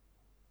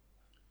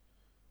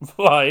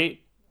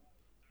 Right.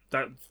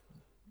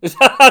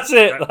 That's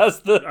it. That's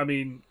the. I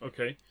mean,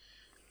 okay.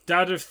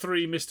 Dad of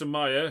 3, Mr.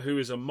 Meyer, who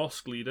is a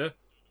mosque leader,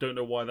 don't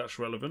know why that's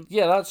relevant.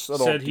 Yeah, that's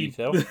an odd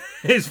detail.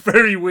 It's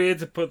very weird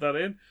to put that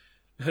in.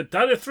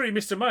 Dad of 3,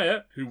 Mr.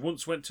 Meyer, who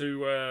once went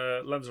to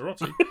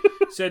Lanzarote,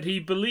 said he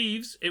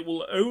believes it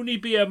will only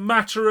be a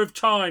matter of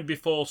time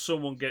before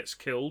someone gets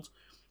killed,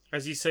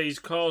 as he says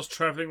cars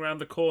travelling around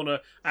the corner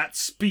at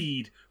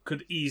speed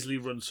could easily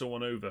run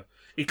someone over.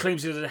 He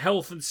claims it is a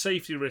health and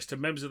safety risk to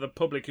members of the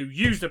public who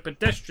use the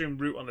pedestrian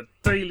route on a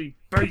daily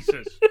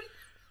basis.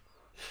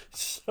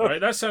 Right,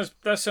 that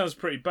sounds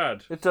pretty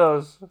bad. It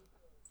does.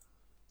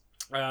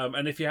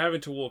 And if you're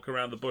having to walk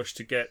around the bush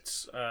to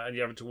get, and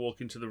you're having to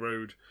walk into the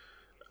road,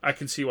 I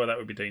can see why that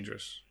would be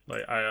dangerous.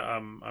 Like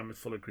I'm in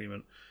full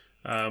agreement.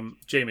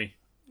 Jamie,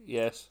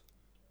 Yes.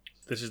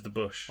 this is the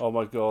bush. Oh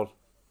my god.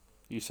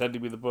 You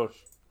sending me the bush?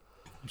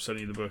 I'm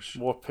sending you the bush.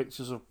 More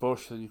pictures of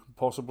bush than you can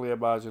possibly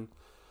imagine.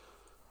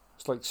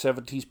 It's like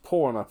 70s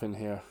porn up in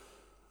here.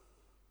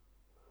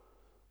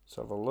 Let's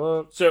have a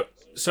look.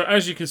 So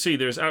as you can see,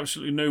 there is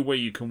absolutely no way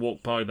you can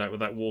walk by that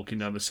without walking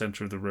down the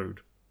centre of the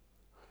road.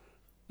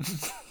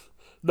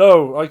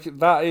 No,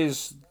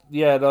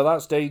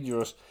 that's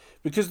dangerous.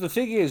 Because the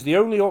thing is, the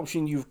only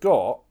option you've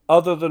got,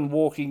 other than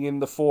walking in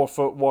the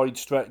 4-foot wide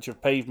stretch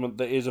of pavement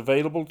that is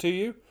available to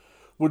you,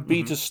 would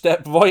be to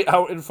step right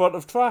out in front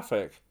of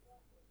traffic.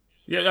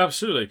 Yeah,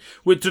 absolutely.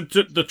 With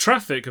the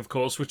traffic, of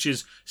course, which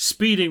is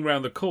speeding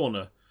round the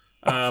corner,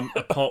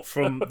 apart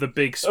from the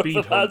big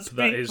speed hump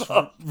that is.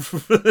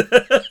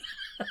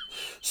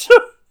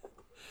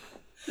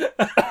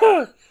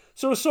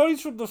 So aside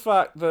from the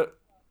fact that,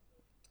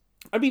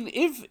 I mean,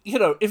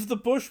 if the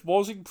bush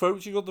was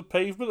encroaching on the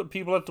pavement and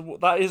people had to,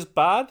 that is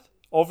bad,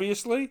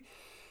 obviously,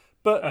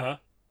 but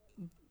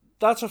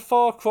that's a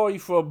far cry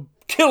from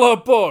killer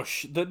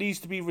bush that needs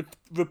to be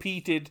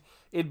repeated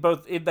in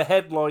both in the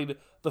headline,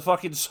 the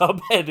fucking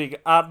subheading,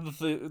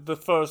 and the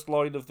first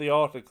line of the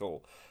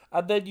article.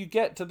 And then you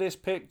get to this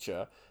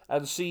picture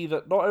and see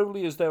that not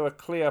only is there a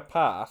clear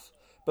path,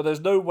 but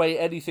there's no way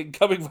anything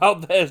coming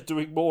round there is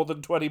doing more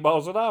than 20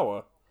 miles an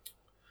hour.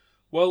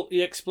 Well,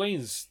 he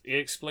explains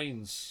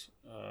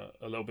a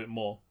little bit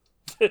more.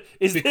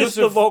 Is this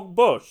the wrong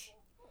bush?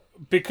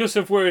 Because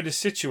of where it is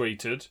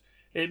situated,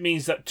 it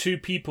means that two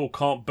people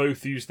can't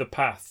both use the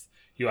path.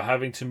 You are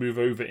having to move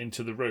over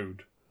into the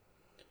road.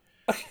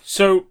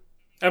 So,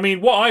 I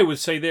mean, what I would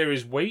say there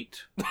is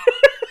wait.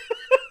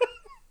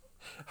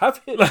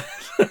 Have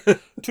it.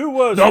 2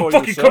 words. No, I'm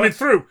fucking coming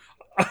through.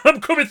 I'm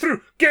coming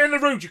through. Get in the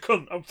road, you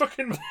cunt. I'm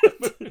fucking.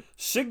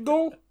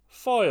 Single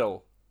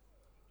file.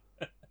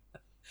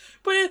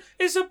 But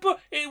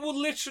it will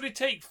literally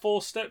take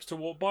 4 steps to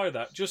walk by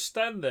that. Just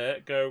stand there,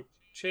 go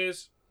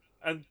cheers,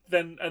 and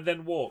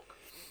then walk.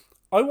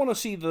 I want to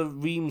see the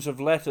reams of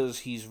letters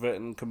he's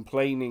written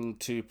complaining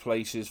to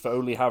places for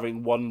only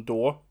having one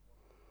door.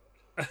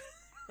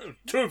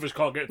 2 of us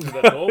can't get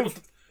through that door.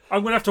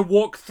 I'm going to have to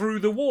walk through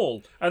the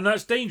wall, and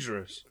that's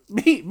dangerous.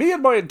 Me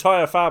and my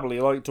entire family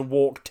like to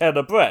walk 10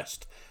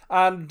 abreast,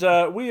 and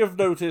we have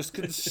noticed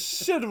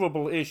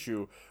considerable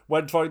issue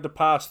when trying to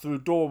pass through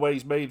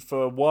doorways made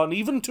for 1,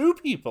 even 2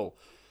 people.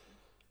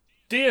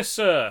 Dear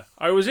sir,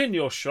 I was in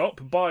your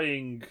shop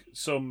buying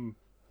some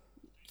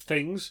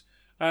things,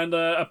 and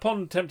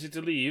upon attempting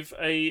to leave,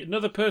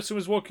 another person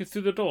was walking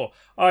through the door.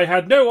 I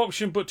had no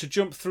option but to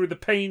jump through the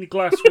pane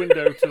glass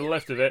window to the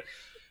left of it.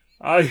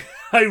 I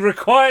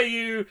require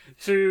you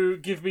to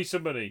give me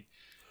some money.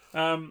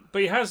 But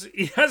he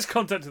has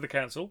contacted the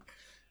council,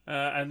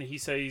 and he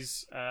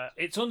says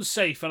it's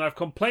unsafe, and I've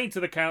complained to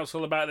the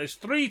council about this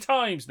 3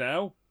 times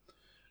now,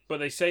 but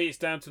they say it's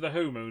down to the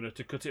homeowner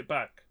to cut it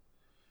back.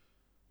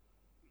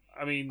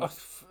 I mean,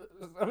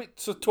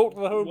 so talk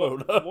to the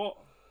homeowner. What?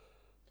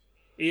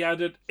 He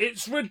added,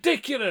 "It's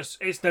ridiculous.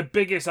 It's the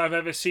biggest I've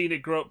ever seen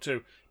it grow up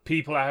to.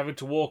 People are having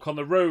to walk on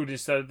the road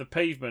instead of the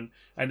pavement,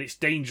 and it's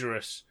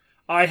dangerous.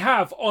 I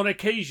have, on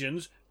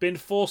occasions, been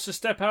forced to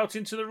step out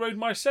into the road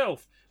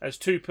myself, as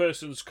 2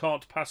 persons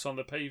can't pass on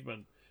the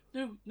pavement."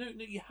 No,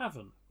 you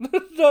haven't.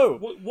 No.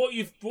 What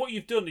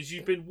you've done is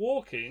you've been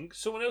walking.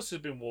 Someone else has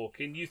been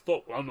walking. You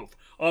thought, well,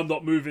 I'm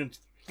not moving.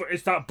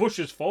 It's that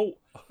bush's fault,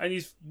 and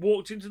he's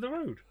walked into the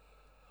road.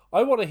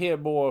 I want to hear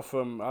more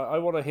from. I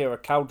want to hear a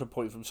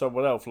counterpoint from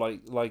someone else,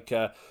 like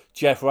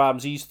Jeff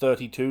Ramsey's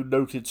 32,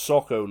 noted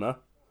sock owner.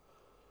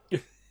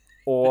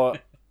 Or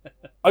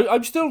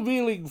I'm still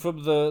reeling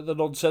from the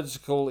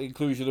nonsensical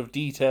inclusion of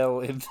detail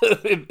in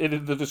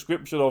the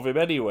description of him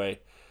anyway.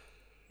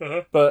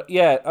 But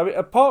yeah, I mean,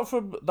 apart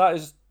from that,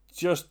 is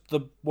just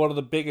one of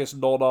the biggest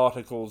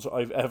non-articles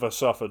I've ever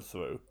suffered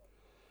through.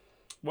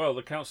 Well,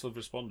 the council have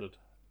responded.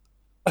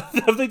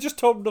 Have they just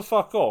told them to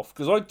fuck off?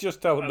 Because I'd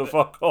just tell them to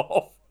fuck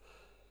off.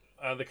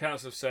 The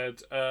council have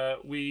said,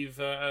 we've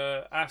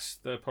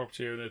asked the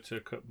property owner to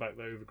cut back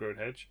the overgrown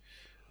hedge.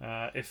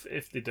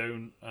 If they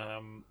don't,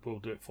 we'll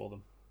do it for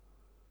them.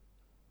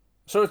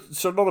 So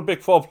not a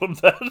big problem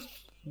then.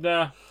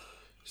 Nah.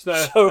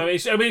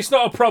 It's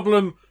not a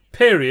problem,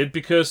 period,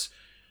 because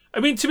I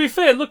mean, to be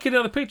fair, looking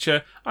at the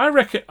picture, I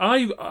reckon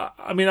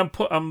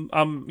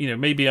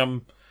maybe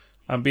I'm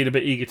being a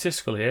bit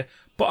egotistical here,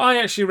 but I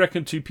actually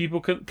reckon two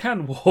people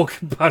can walk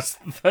past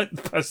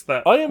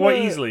that I am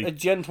quite easily. A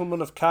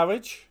gentleman of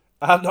carriage,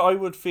 and I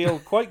would feel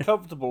quite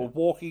comfortable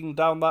walking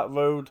down that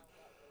road,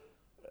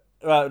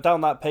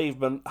 down that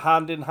pavement,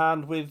 hand in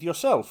hand with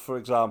yourself, for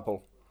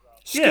example.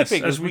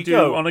 Skipping as we do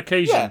go. on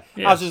occasion. Yeah,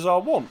 yes. as is our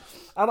want.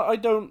 And I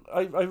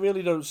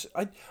really don't.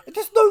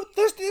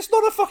 It's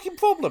not a fucking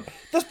problem.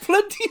 There's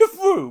plenty of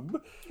room.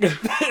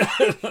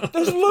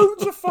 There's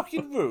loads of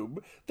fucking room.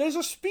 There's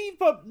a speed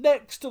bump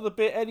next to the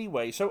bit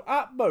anyway. So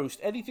at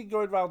most, anything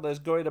going around there's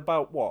going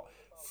about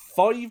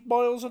 5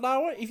 miles an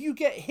hour? If you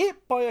get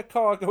hit by a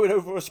car going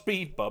over a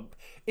speed bump,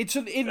 it's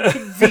an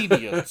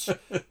inconvenience.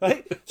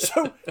 Right?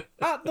 So,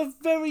 at the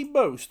very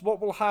most, what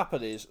will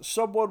happen is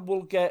someone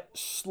will get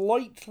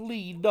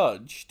slightly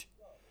nudged,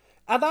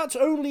 and that's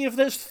only if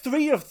there's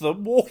 3 of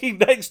them walking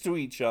next to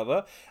each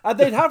other, and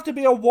they'd have to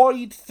be a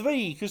wide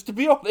 3, because to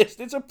be honest,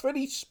 it's a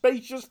pretty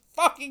spacious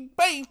fucking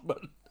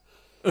pavement.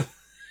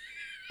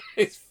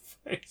 It's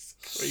crazy.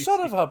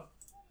 Son of a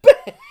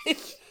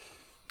bitch!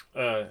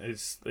 I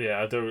just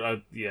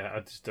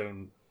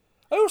don't.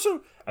 I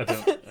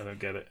don't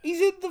get it.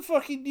 He's in the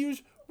fucking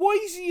news. Why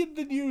is he in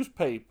the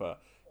newspaper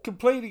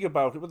complaining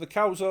about it when the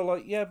cows are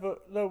like, yeah,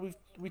 but no,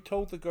 we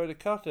told the guy to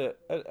cut it,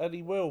 and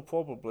he will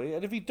probably.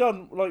 And if he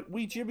doesn't, like,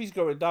 wee Jimmy's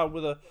going down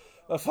with a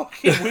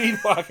fucking weed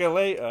whacker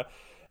later.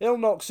 He'll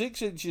knock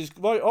 6 inches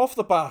right off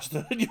the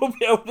bastard, and you'll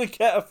be able to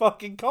get a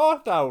fucking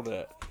car down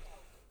it.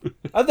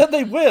 And then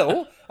they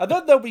will, and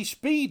then they'll be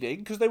speeding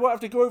because they won't have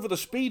to go over the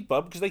speed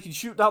bump because they can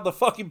shoot down the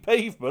fucking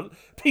pavement.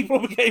 People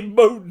will be getting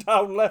mowed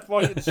down left,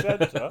 right, and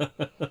centre.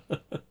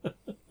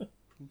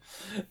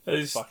 I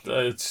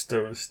just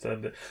don't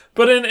understand it.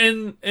 But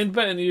in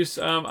better news,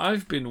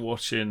 I've been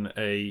watching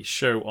a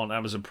show on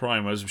Amazon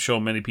Prime, as I'm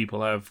sure many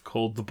people have,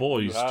 called The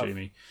Boys,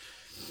 Jamie.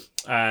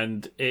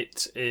 And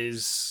it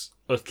is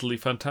utterly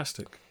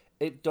fantastic.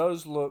 It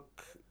does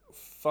look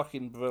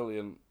fucking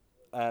brilliant.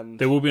 And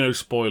there will be no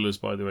spoilers,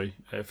 by the way,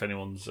 if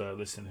anyone's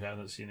listening who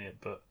hasn't seen it.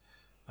 But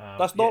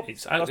that's not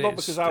because Al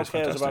cares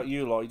fantastic about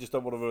you lot. You just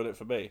don't want to ruin it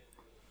for me.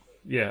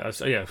 Yeah,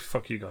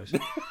 fuck you guys.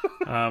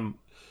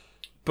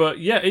 But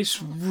yeah,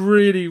 it's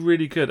really,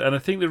 really good. And I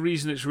think the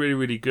reason it's really,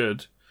 really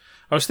good,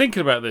 I was thinking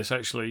about this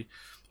actually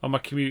on my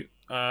commute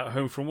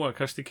home from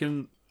work. I was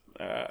thinking,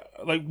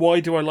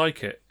 why do I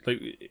like it?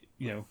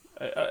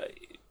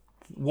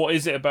 What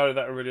is it about it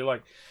that I really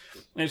like?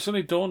 And it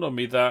suddenly dawned on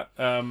me that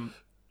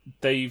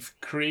they've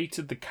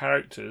created the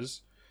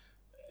characters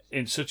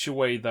in such a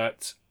way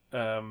that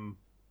the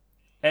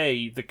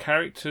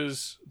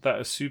characters that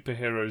are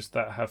superheroes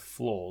that have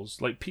flaws,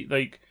 I'm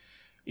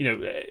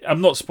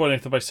not spoiling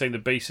anything by saying the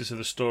basis of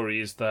the story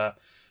is that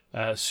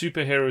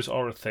superheroes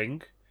are a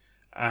thing,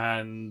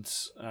 and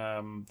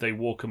they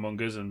walk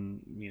among us,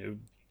 and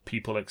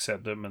people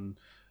accept them, and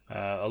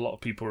a lot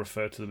of people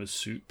refer to them as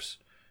soups,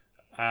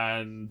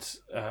 and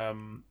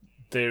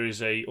there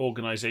is a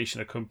organization,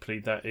 a company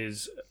that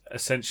is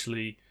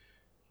essentially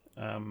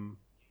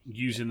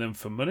using them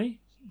for money.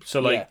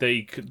 So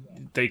they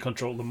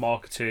control the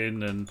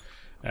marketing,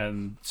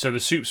 and so the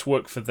soups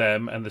work for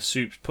them, and the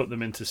soups put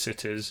them into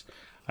cities,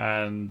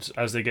 and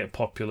as they get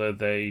popular,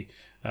 they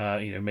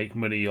make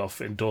money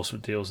off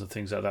endorsement deals and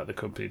things like that. The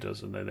company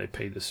does, and then they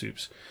pay the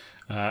soups,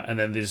 and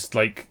then there's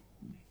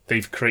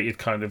they've created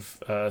kind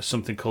of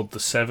something called the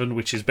Seven,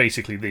 which is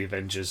basically the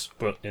Avengers,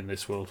 but in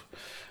this world.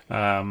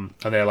 And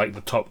they're like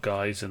the top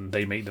guys, and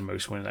they make the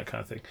most money, that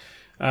kind of thing.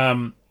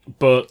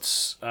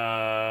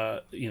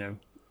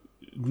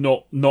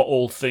 Not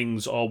all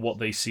things are what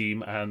they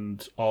seem,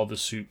 and are the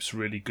soups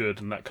really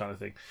good, and that kind of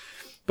thing.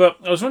 But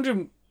I was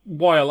wondering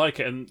why I like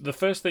it, and the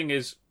first thing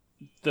is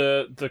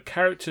the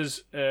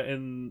characters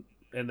in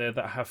there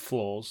that have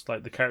flaws,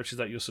 like the characters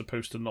that you're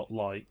supposed to not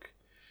like.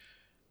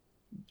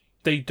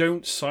 They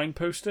don't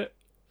signpost it,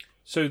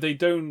 so they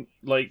don't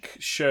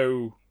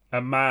show a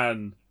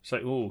man. It's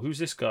like, oh, who's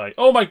this guy?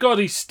 Oh my god,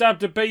 he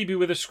stabbed a baby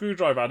with a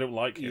screwdriver. I don't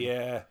like him.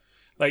 Yeah,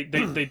 they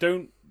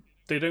don't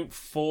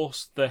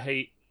force the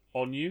hate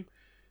on you.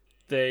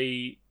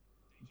 They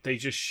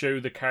just show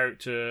the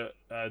character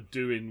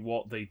doing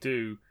what they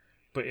do,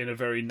 but in a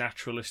very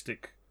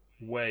naturalistic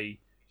way,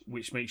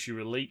 which makes you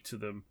relate to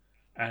them,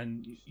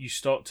 and you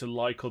start to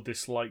like or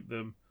dislike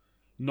them.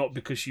 Not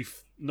because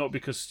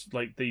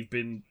they've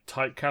been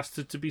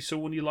typecasted to be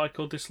someone you like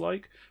or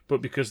dislike,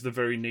 but because the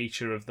very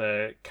nature of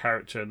their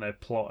character and their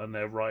plot and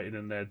their writing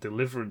and their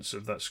deliverance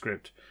of that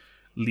script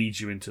leads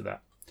you into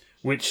that.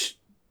 which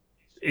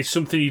is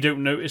something you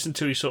don't notice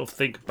until you sort of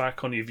think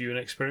back on your viewing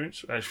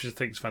experience. I just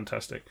think it's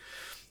fantastic.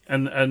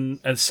 And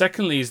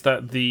secondly is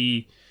that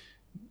the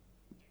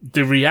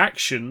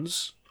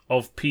reactions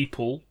of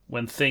people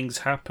when things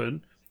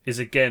happen is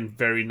again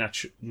very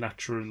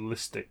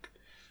naturalistic.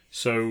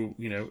 So,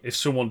 you know, if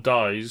someone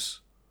dies,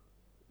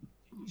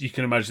 you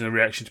can imagine the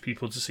reaction to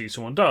people to see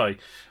someone die.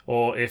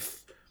 Or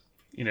if,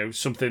 you know,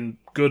 something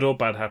good or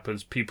bad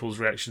happens, people's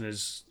reaction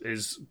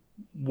is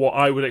what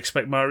I would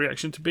expect my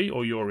reaction to be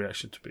or your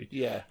reaction to be.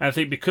 Yeah. And I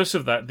think because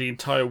of that, the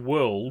entire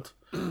world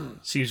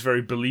seems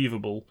very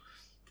believable.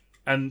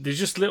 And there's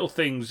just little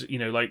things, you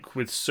know, like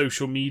with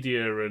social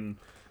media and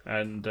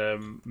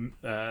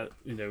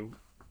you know,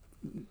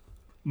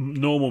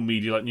 normal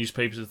media like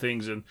newspapers and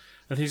things and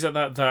things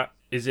like that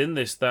is in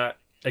this that,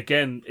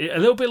 again, a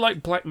little bit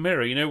like Black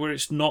Mirror, you know, where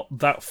it's not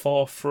that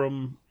far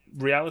from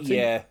reality.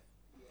 Yeah.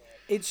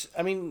 It's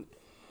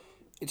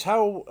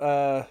how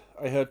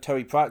I heard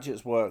Terry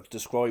Pratchett's work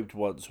described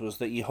once, was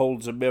that he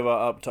holds a mirror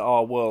up to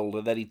our world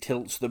and then he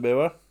tilts the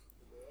mirror.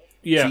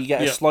 Yeah. So you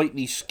get a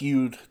slightly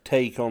skewed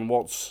take on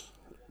what's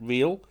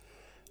real.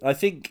 I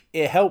think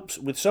it helps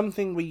with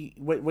something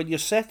when you're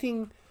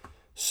setting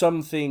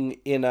something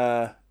in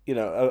a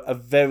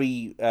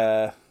very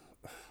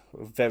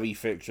very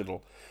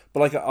fictional, but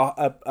like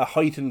a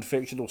heightened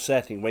fictional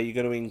setting where you're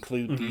going to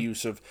include the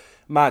use of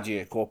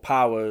magic or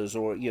powers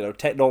or, you know,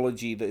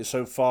 technology that is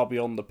so far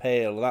beyond the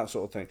pale and that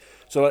sort of thing.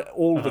 So like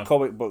all the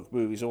comic book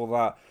movies, all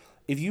that.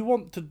 If you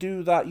want to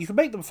do that, you can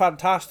make them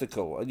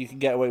fantastical and you can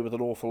get away with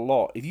an awful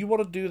lot. If you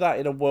want to do that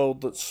in a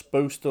world that's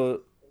supposed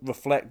to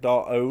reflect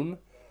our own,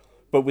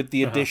 but with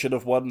the addition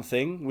of one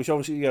thing, which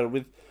obviously, you know,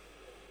 with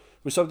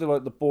something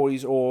like The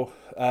Boys or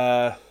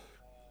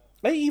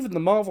even the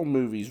Marvel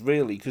movies,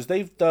 really, because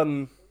they've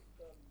done,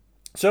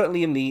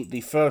 certainly in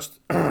the first,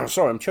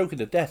 sorry, I'm choking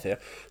to death here,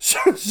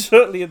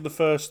 certainly in the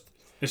first...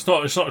 It's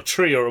not a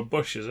tree or a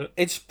bush, is it?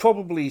 It's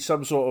probably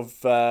some sort of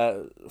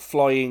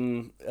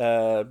flying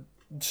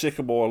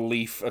sycamore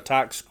leaf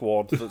attack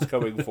squad that's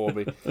coming for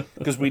me,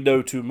 because we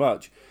know too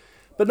much.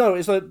 But no,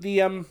 it's like the...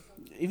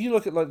 if you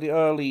look at like the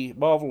early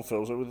Marvel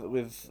films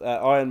with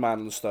Iron Man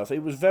and stuff,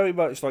 it was very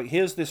much like,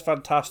 here's this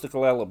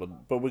fantastical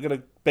element, but we're going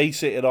to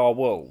base it in our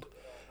world,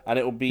 and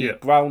it will be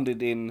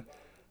grounded in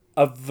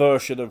a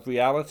version of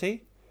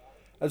reality.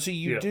 And so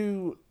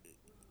you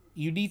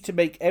need to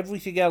make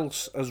everything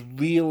else as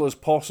real as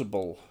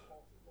possible,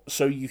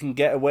 so you can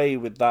get away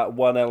with that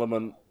one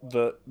element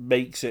that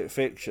makes it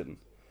fiction,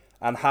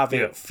 and have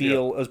it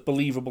feel as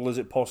believable as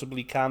it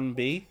possibly can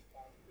be.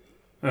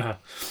 No,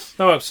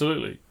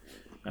 absolutely.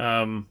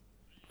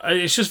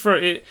 It's just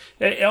very.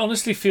 It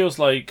honestly feels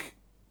like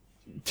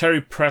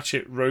Terry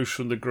Pratchett rose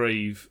from the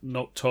grave,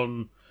 knocked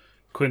on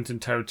Quentin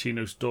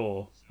Tarantino's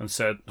door, and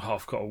said, "Oh,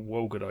 I've got a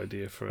well good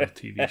idea for a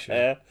TV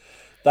show."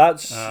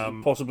 That's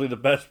possibly the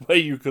best way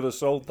you could have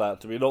sold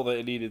that to me. Not that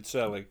it needed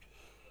selling.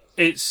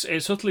 It's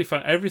utterly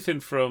fun. Everything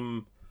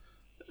from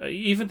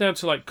even down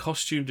to like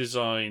costume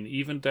design,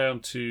 even down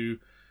to,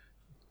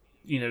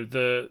 you know,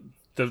 the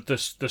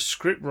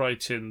script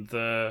writing.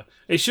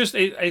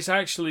 It's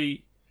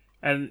actually.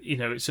 And, you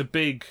know, it's a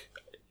big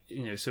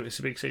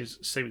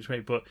statement to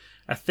make, but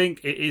I think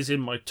it is in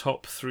my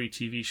top 3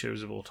 TV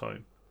shows of all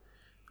time.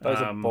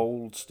 That's a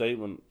bold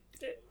statement.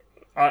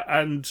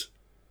 I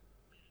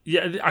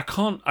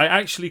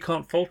actually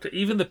can't fault it.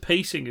 Even the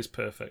pacing is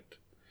perfect.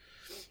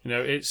 You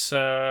know, it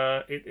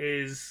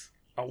is,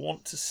 I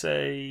want to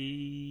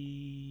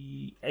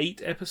say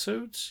 8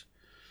 episodes.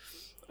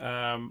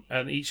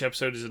 And each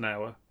episode is an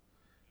hour.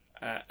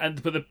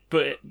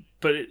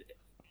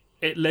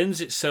 It lends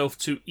itself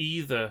to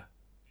either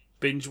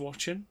binge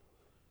watching.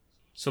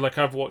 So, like,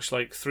 I've watched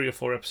like 3 or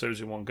 4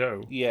 episodes in one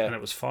go, and it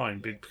was fine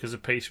because the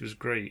pace was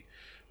great.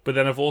 But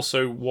then I've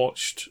also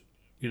watched,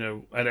 you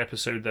know, an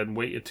episode, then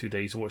waited 2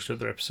 days and watched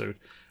another episode,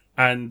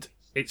 and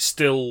it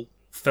still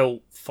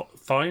felt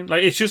fine.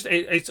 Like,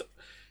 it's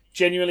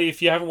genuinely,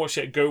 if you haven't watched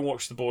it, go and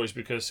watch The Boys,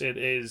 because it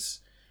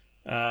is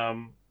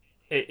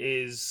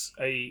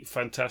a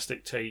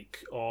fantastic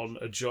take on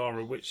a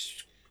genre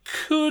which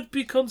could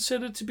be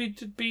considered to be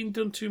being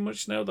done too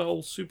much now, the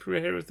whole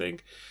superhero thing.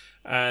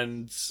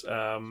 And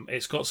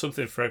it's got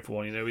something for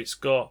everyone. You know, it's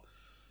got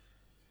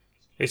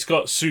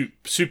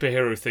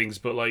superhero things,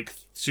 but like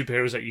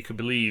superheroes that you can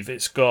believe.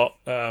 It's got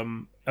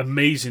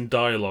amazing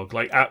dialogue,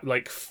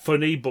 like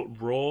funny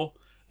but raw.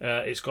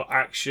 It's got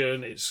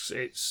action. It's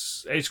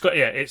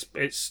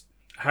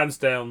hands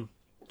down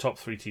top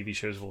 3 TV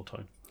shows of all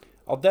time.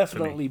 I'll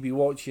definitely be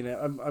watching it.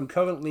 I'm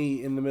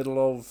currently in the middle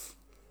of.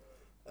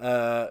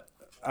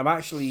 I'm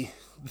actually...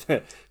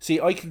 See,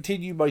 I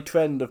continue my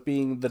trend of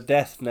being the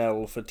death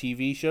knell for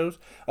TV shows.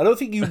 I don't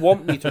think you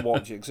want me to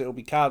watch it because it'll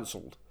be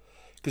cancelled.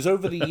 Because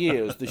over the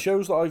years, the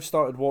shows that I've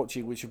started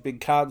watching which have been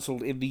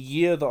cancelled in the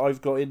year that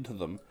I've got into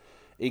them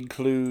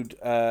include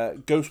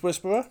Ghost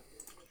Whisperer.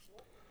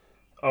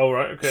 Oh,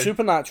 right, okay.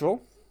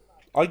 Supernatural.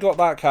 I got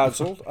that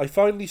cancelled. I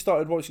finally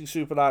started watching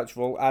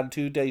Supernatural, and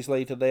 2 days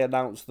later they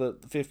announced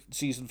that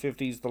season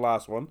 15 is the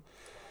last one.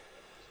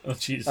 Oh,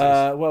 Jesus.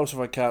 What else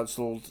have I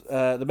cancelled?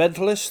 The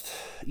Mentalist,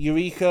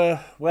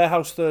 Eureka,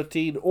 Warehouse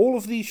 13. All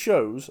of these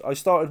shows, I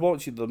started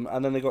watching them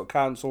and then they got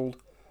cancelled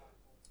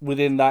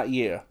within that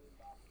year.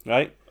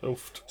 Right?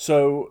 Oofed.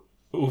 So,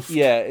 Oofed.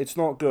 yeah, it's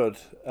not good.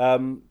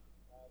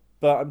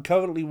 But I'm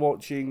currently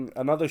watching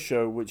another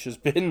show which has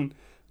been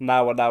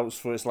now announced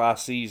for its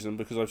last season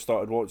because I've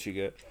started watching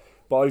it.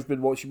 But I've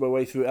been watching my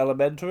way through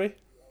Elementary.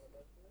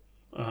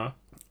 Uh-huh.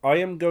 I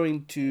am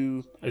going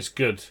to... It's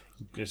good.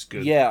 It's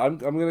good. Yeah, I'm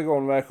going to go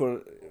on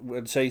record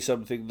and say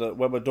something that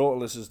when my daughter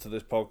listens to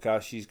this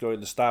podcast, she's going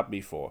to stab me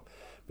for.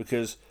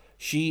 Because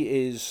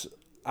she is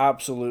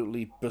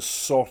absolutely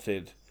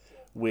besotted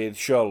with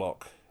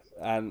Sherlock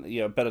and,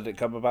 you know, Benedict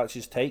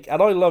Cumberbatch's take.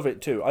 And I love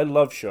it too. I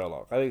love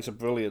Sherlock. I think it's a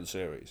brilliant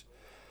series.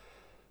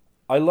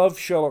 I love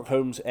Sherlock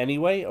Holmes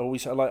anyway.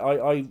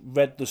 I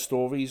read the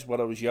stories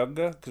when I was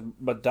younger because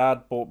my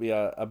dad bought me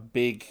a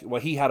big... Well,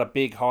 he had a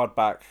big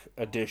hardback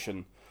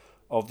edition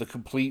of the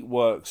complete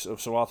works of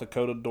Sir Arthur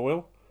Conan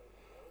Doyle,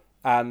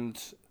 and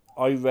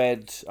I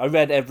read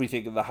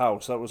everything in the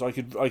house. That was I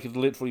could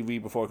literally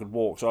read before I could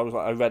walk. So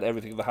I read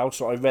everything in the house.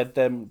 So I read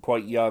them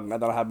quite young,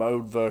 and then I had my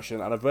own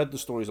version, and I've read the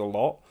stories a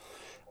lot.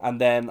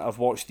 And then I've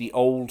watched the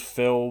old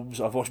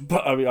films. I've watched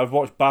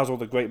Basil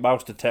the Great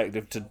Mouse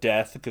Detective to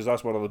death because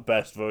that's one of the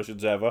best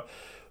versions ever.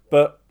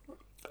 But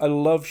I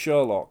love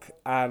Sherlock,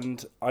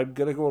 and I'm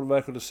gonna go on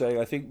record as saying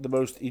I think the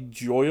most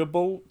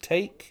enjoyable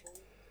take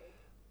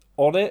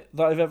on it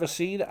that I've ever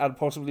seen, and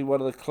possibly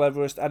one of the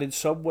cleverest and in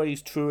some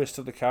ways truest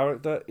to the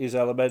character, is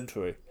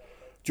Elementary.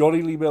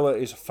 Johnny Lee Miller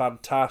is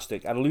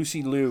fantastic, and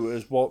Lucy Liu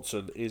as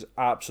Watson is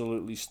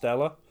absolutely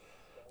stellar.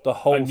 The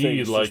whole thing. I knew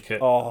you'd like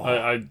it. Oh,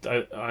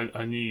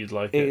 I knew you'd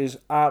like it. It is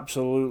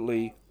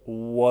absolutely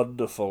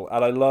wonderful,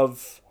 and I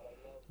love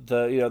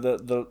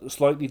the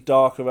slightly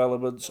darker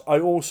elements. I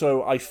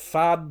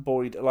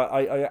fanboyed,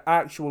 I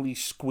actually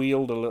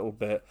squealed a little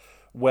bit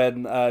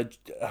when I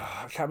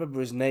can't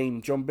remember his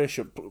name. John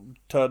Bishop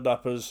turned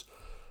up as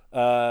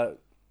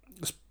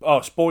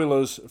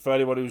spoilers for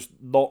anyone who's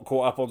not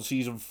caught up on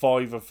season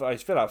 5 of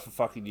it's been out for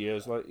fucking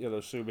years,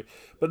 sue me.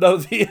 But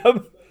no,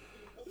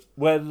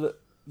 when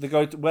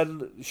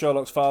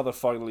Sherlock's father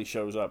finally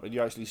shows up and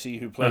you actually see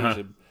who plays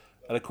him,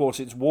 and of course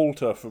it's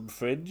Walter from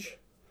Fringe,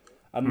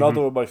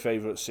 another of my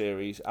favourite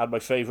series and my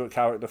favourite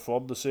character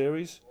from the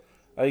series.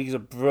 I think he's a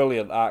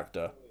brilliant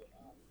actor.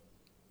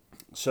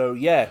 So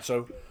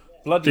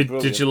bloody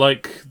brilliant. Did you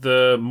like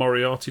the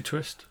Moriarty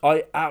twist?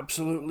 I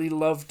absolutely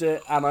loved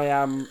it, and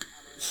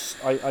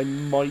I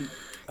might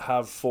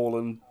have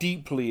fallen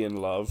deeply in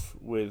love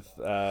with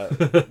not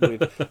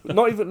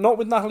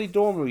with Natalie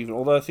Dormer even,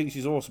 although I think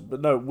she's awesome,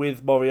 but no,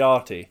 with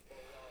Moriarty.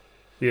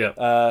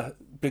 Yeah.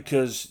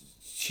 Because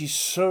she's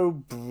so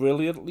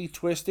brilliantly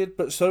twisted,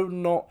 but so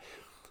not.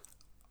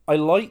 I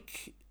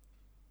like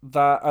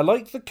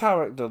the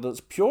character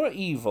that's pure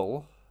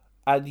evil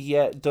and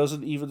yet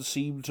doesn't even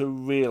seem to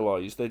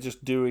realise they're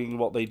just doing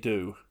what they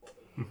do.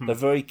 They're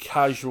very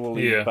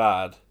casually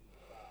bad.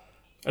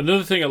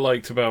 Another thing I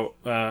liked about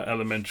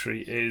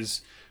Elementary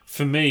is,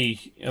 for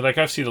me, like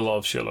I've seen a lot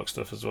of Sherlock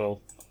stuff as well.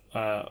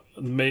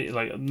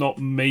 Not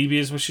maybe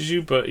as much as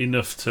you, but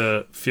enough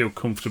to feel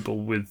comfortable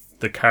with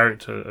the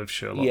character of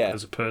Sherlock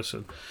as a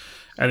person.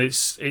 And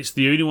it's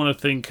the only one I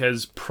think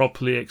has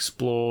properly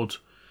explored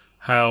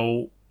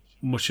how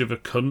much of a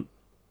cunt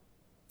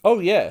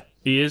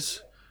he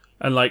is,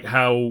 and like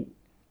how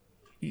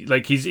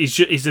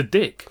he's a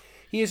dick.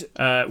 He is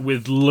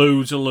with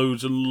loads and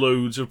loads and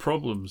loads of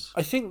problems.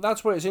 I think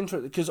that's where it's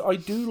interesting, because I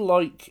do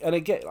like, and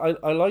again,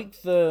 I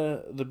like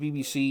the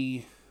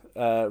BBC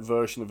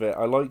version of it.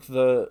 I like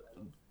the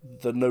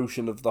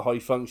notion of the high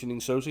functioning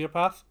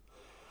sociopath.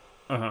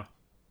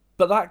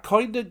 But that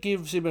kind of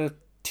gives him a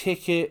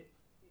ticket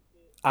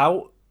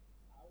out.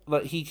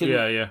 Like he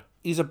can.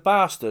 He's a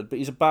bastard, but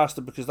he's a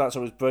bastard because that's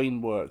how his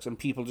brain works, and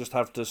people just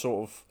have to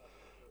sort of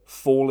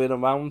fall in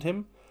around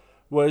him.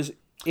 Whereas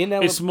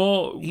he's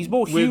more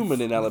human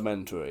in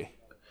Elementary.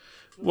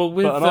 Well,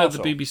 with the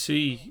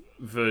BBC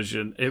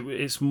version,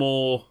 it's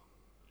more,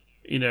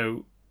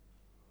 the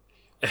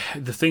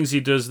things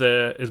he does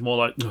there is more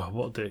like, oh,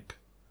 what a dick.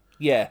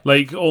 Yeah.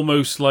 Like,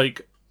 almost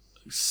like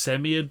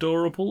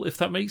semi-adorable, if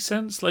that makes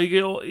sense. Like,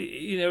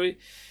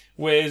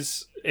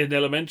 whereas in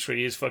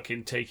Elementary, he's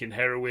fucking taking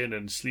heroin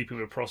and sleeping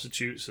with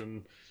prostitutes,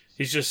 and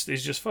he's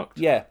just fucked.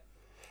 Yeah.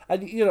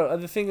 And,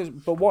 and the thing is,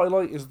 but what I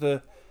like is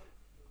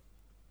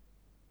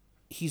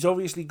he's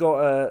obviously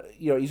got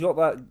he's got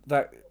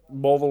that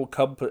moral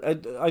compass.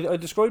 I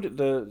described it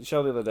to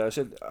Shell the other day. I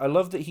said, I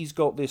love that he's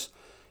got this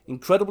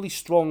incredibly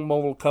strong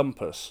moral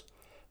compass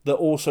that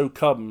also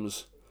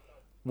comes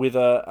with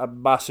a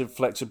massive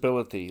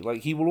flexibility.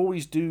 Like, he will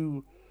always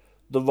do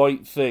the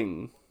right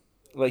thing.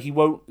 Like, he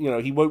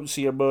won't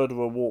see a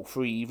murderer walk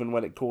free even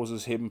when it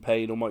causes him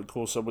pain or might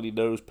cause somebody he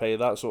knows pain,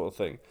 that sort of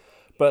thing.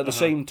 But at the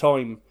same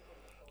time,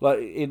 like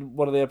in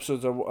one of the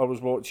episodes I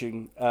was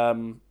watching,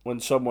 when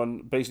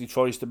someone basically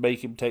tries to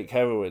make him take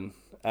heroin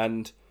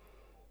and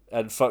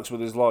fucks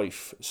with his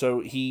life,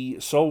 so he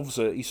solves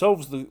it. He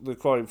solves the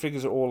crime,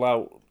 figures it all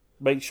out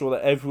make sure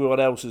that everyone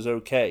else is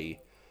okay,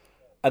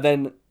 and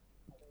then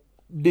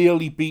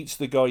nearly beats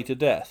the guy to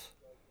death.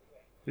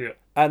 Yeah.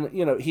 And,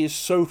 he is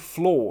so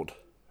flawed,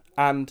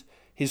 and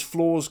his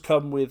flaws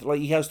come with,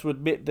 he has to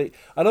admit that.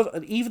 I love,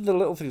 and even the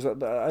little things.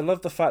 I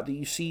love the fact that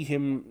you see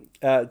him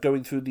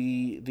going through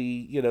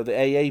the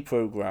AA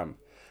program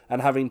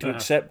and having to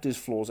accept his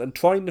flaws and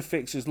trying to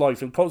fix his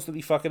life and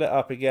constantly fucking it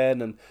up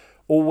again and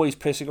always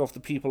pissing off the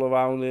people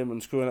around him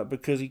and screwing up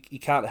because he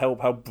can't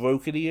help how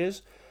broken he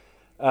is,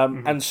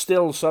 and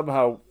still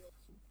somehow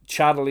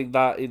channeling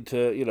that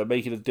into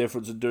making a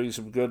difference and doing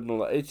some good and all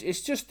that.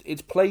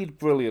 It's played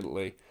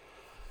brilliantly.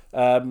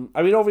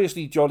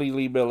 Obviously Johnny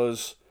Lee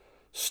Miller's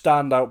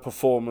standout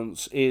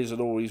performance is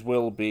and always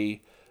will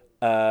be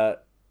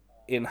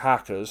in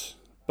Hackers,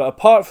 but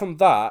apart from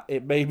that,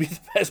 it may be the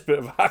best bit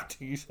of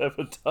acting he's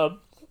ever done.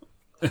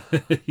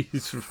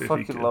 He's really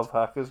fucking good. love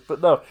Hackers,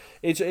 but no,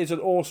 it's an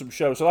awesome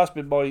show. So that's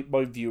been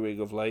my viewing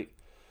of late.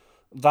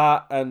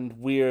 That and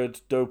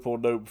weird Dope or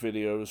Nope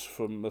videos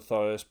from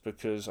Matthias,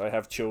 because I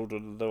have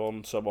children and they're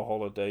on summer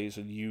holidays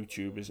and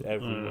YouTube is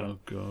everywhere. Oh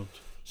god.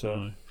 So,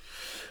 no.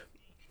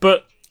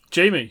 But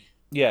Jamie,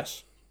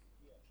 yes,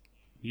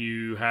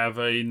 you have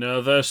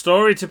another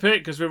story to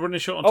pick because we're running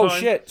short on time. Oh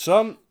shit,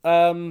 son.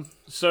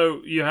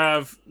 So you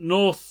have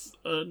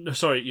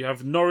you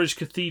have Norwich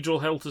Cathedral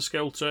Helter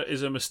Skelter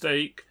is a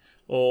mistake,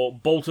 or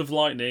bolt of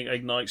lightning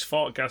ignites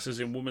fart gases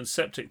in woman's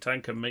septic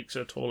tank and makes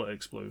her toilet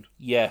explode.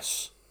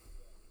 Yes.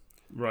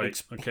 Right.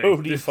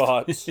 Explodey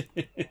farts.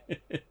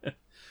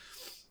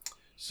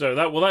 So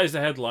that is the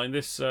headline.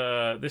 This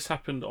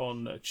happened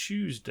on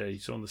Tuesday,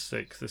 so on the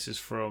 6th. This is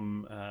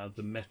from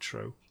the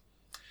Metro.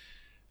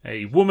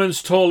 A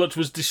woman's toilet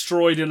was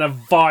destroyed in a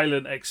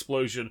violent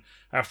explosion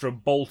after a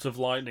bolt of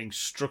lightning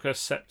struck her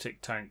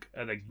septic tank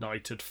and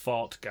ignited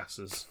fart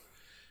gases.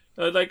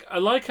 I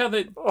like how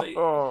they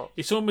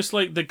it's almost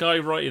like the guy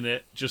writing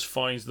it just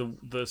finds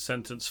the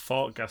sentence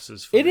fart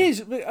gases. It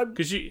is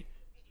because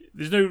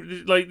there's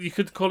no you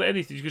could call it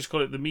anything. You could just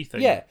call it the methane.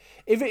 Yeah,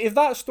 if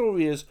that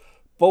story is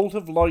bolt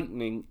of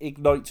lightning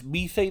ignites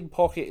methane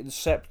pocket in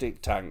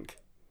septic tank,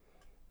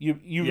 you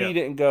read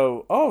it and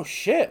go, oh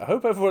shit, I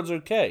hope everyone's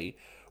okay.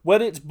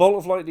 When it's bolt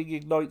of lightning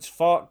ignites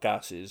fart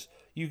gases,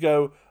 you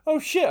go, oh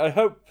shit, I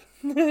hope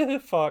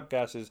fart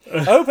gases.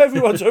 I hope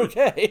everyone's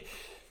okay.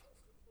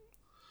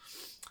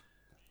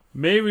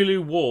 Mary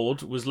Lou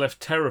Ward was left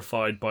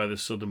terrified by the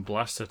sudden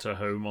blast at her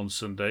home on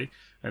Sunday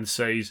and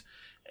says,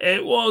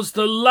 "It was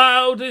the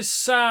loudest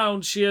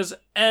sound she has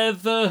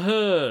ever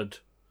heard.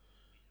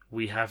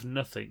 We have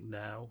nothing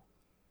now.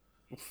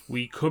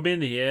 We come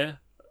in here,"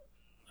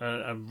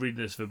 I'm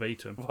reading this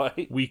verbatim.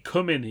 Right. "We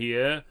come in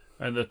here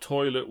and the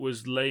toilet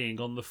was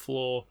laying on the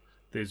floor.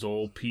 There's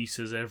all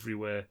pieces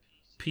everywhere.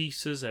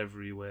 Pieces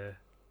everywhere."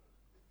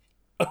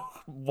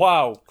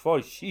 Wow,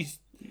 Christ, she's...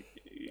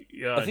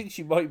 Yeah. I think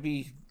she might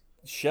be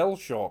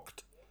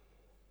shell-shocked.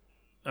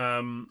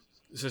 So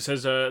it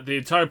says the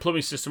entire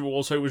plumbing system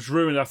also was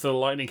ruined after the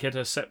lightning hit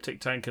her septic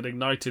tank and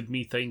ignited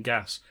methane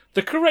gas.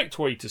 The correct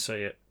way to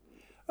say it.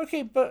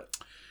 Okay, but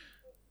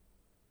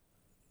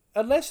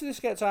unless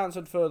this gets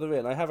answered further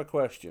in, I have a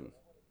question.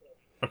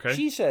 Okay.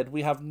 She said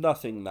we have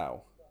nothing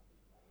now.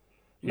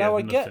 Yeah, Now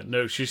I nothing. get...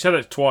 No, she said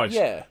it twice.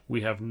 Yeah.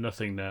 We have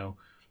nothing now.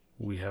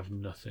 We have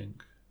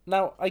nothing.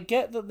 Now, I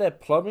get that their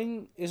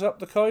plumbing is up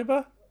the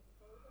Khyber,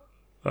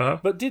 Uh-huh.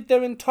 but did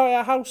their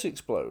entire house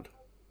explode?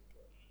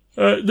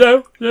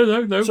 No.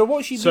 So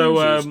what she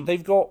means is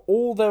they've got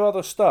all their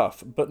other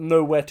stuff, but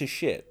nowhere to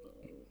shit.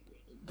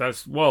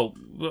 That's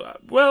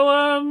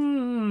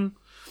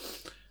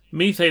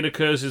methane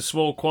occurs in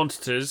small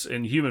quantities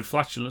in human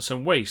flatulence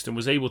and waste and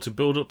was able to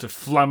build up to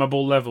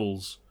flammable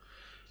levels.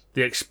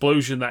 The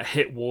explosion that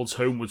hit Ward's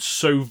home was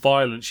so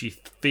violent she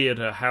feared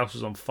her house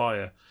was on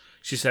fire.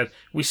 She said,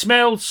 "We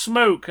smelled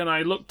smoke and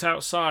I looked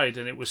outside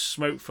and it was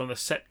smoke from the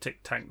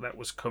septic tank that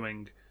was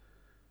coming."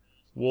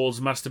 Ward's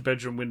master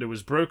bedroom window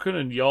was broken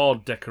and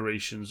yard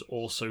decorations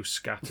also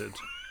scattered.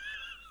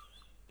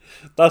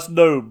 That's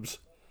gnomes.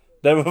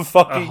 There were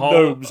fucking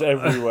gnomes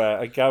everywhere,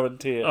 I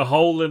guarantee it. A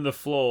hole in the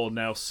floor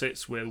now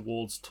sits where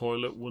Ward's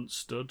toilet once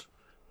stood,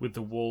 with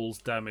the walls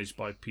damaged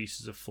by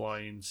pieces of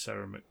flying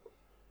ceramic.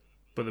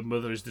 But the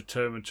mother is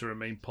determined to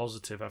remain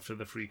positive after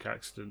the freak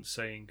accident,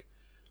 saying,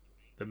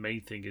 "The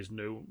main thing is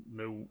no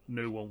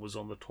one was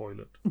on the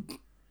toilet."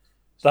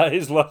 That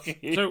is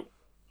lucky. So,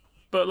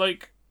 but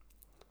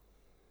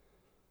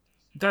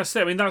that's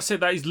it. I mean, that's it.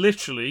 That is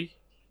literally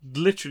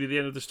the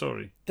end of the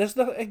story. There's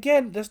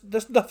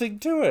nothing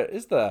to it,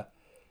 is there?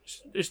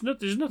 There's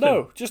nothing.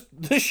 No, just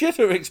the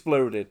shitter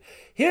exploded.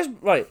 Here's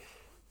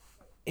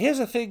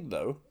the thing,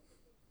 though.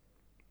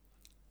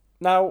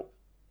 Now,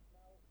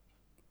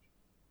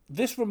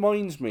 this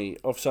reminds me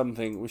of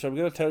something which I'm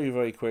going to tell you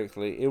very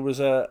quickly. It was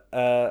a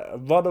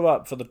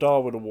runner-up for the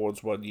Darwin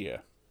Awards one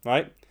year,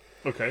 right?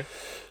 Okay.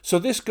 So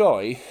this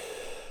guy,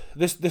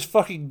 this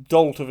fucking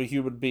dolt of a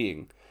human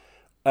being,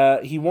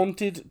 he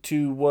wanted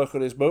to work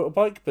on his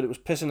motorbike, but it was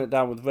pissing it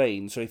down with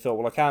rain, so he thought,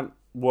 well, I can't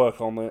work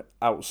on it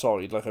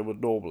outside like I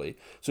would normally.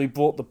 So he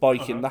brought the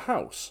bike in the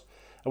house.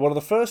 And one of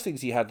the first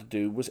things he had to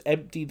do was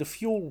empty the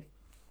fuel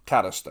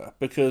canister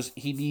because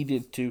he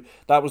needed to.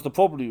 That was the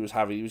problem he was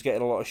having. He was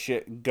getting a lot of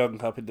shit and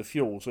gunk up in the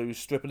fuel, so he was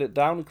stripping it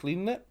down and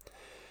cleaning it.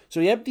 So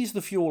he empties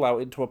the fuel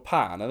out into a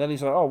pan, and then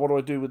he's like, "Oh, what do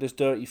I do with this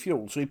dirty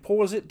fuel?" So he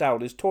pours it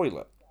down his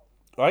toilet,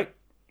 right?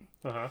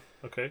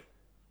 Okay.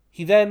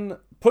 He then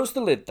puts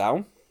the lid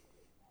down.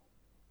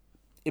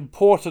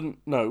 Important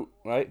note,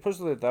 right? Puts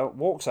the lid down,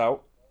 walks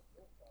out,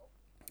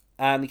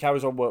 and he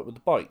carries on work with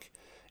the bike.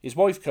 His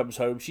wife comes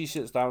home, she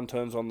sits down,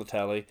 turns on the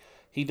telly.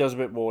 He does a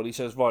bit more, and he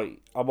says,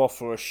 "Right, I'm off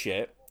for a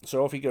shit."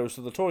 So off he goes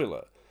to the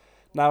toilet.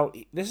 Now,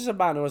 this is a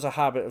man who has a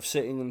habit of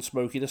sitting and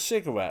smoking a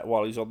cigarette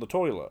while he's on the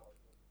toilet.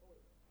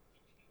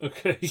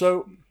 Okay.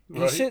 So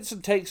Right. he sits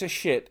and takes a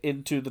shit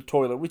into the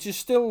toilet, which is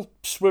still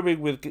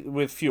swimming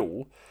with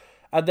fuel,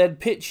 and then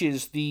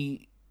pitches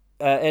the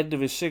end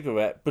of his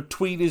cigarette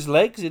between his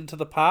legs into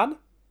the pan.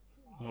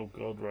 Oh,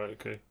 God, right,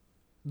 okay.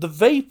 The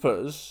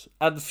vapours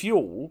and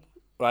fuel,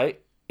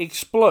 right,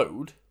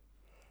 explode,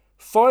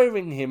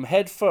 firing him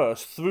head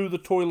first through the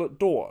toilet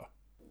door.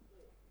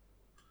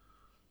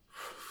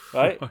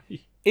 Right?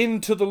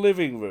 Into the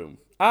living room.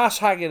 Ass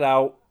hanging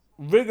out,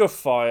 ring of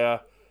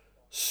fire,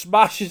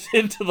 smashes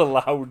into the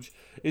lounge.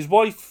 His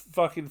wife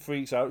fucking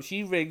freaks out.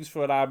 She rings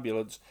for an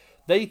ambulance.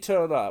 They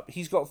turn up.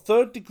 He's got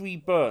 3rd-degree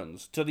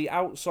burns to the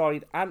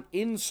outside and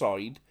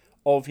inside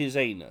of his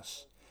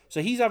anus.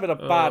 So he's having a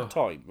bad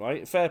time,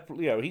 right?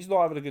 He's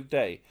not having a good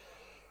day.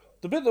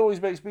 The bit that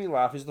always makes me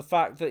laugh is the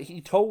fact that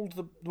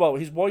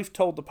his wife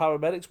told the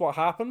paramedics what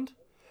happened.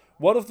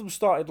 One of them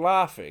started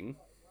laughing,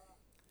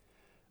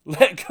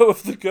 let go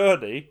of the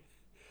gurney,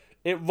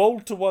 it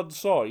rolled to one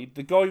side,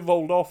 the guy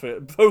rolled off it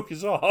and broke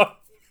his arm.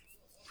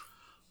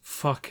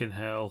 Fucking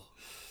hell.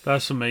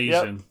 That's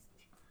amazing. Yep.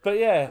 But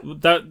yeah.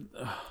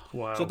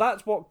 Wow. So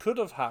that's what could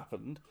have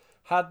happened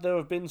had there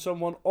have been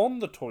someone on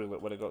the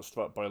toilet when it got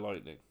struck by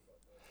lightning.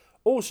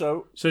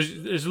 Also... So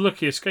it's a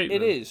lucky escape, It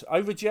then. is. I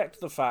reject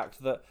the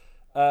fact that...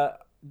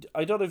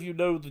 I don't know if you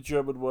know the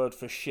German word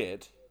for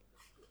shit.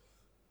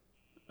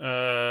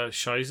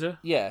 Scheiße?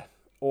 Yeah.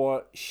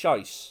 Or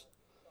Scheiß.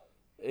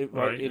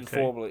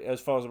 Informally,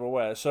 as far as I'm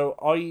aware. So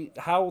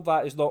how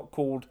that is not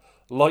called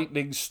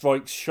lightning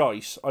strikes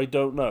Scheiß, I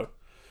don't know.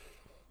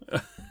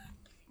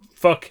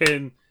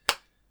 Fucking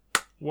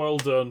well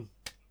done.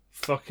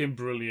 Fucking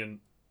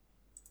brilliant.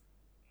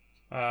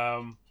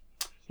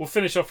 We'll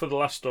finish off with the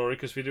last story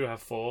because we do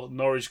have 4.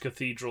 Norwich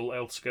Cathedral,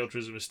 Helter Skelter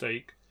is a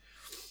mistake.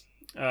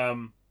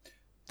 Now,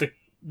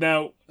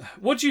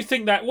 what do you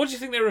think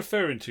they're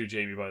referring to,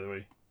 Jamie, by the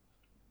way?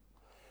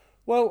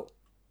 Well,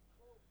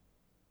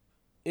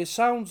 it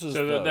sounds as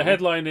though... So the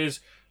headline is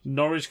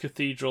Norwich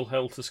Cathedral,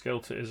 Helter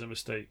Skelter is a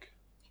mistake.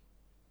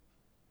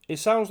 It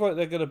sounds like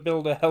they're going to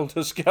build a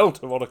Helter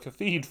Skelter on a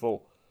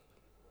cathedral.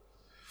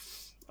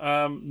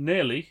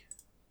 Nearly.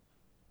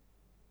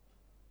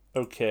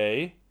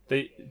 Okay.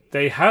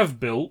 They have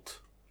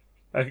built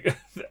a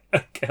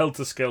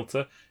Helter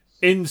Skelter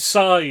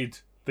inside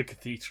the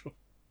cathedral.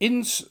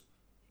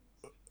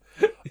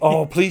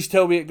 Oh, please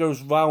tell me it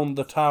goes round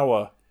the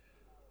tower.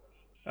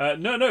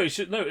 No. It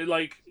should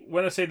like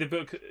when I say the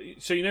book.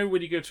 So you know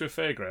when you go to a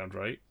fairground,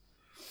 right?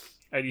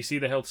 And you see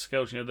the Helter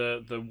Skelter,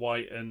 the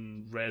white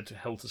and red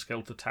Helter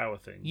Skelter tower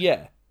thing.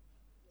 Yeah.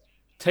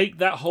 Take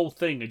that whole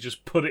thing and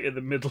just put it in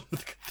the middle of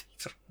the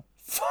cathedral.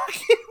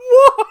 Fucking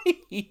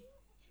why?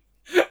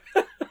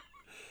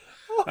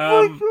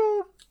 Oh my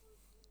god.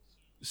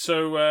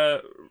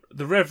 So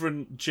the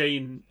Reverend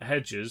Jane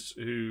Hedges,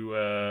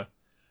 who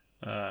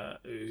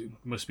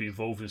must be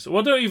involved in this.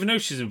 Well, I don't even know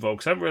she's involved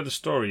because I haven't read the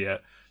story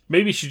yet.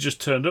 Maybe she just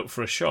turned up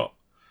for a shot.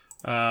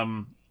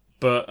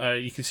 But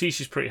you can see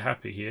she's pretty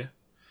happy here.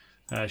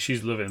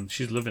 She's loving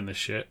this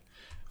shit.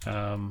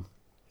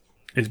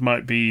 It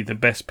might be the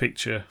best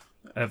picture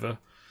ever.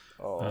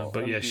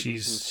 But yeah,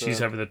 she's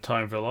having the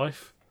time of her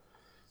life.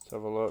 Let's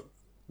have a look.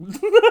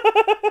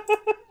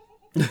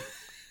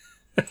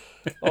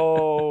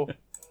 Oh,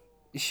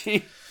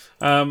 she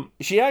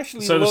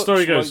actually. So the looks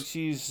story goes. like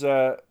she's.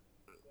 To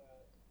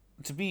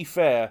be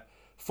fair,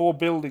 for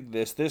building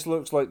this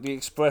looks like the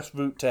express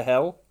route to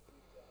hell.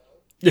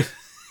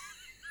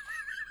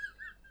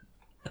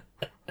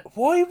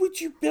 Why would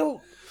you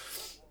build?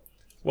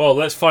 Well,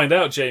 let's find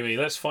out, Jamie.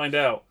 Let's find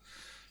out.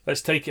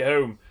 Let's take it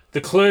home. The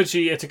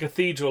clergy at a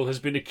cathedral has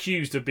been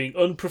accused of being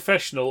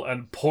unprofessional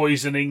and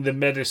poisoning the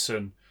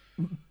medicine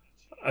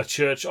a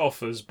church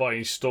offers by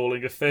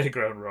installing a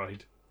fairground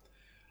ride.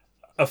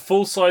 A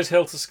full-size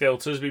Helter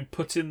Skelter has been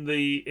put in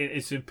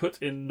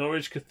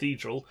Norwich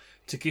Cathedral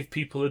to give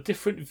people a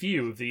different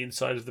view of the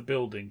inside of the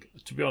building.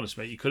 To be honest,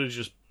 mate, you could have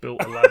just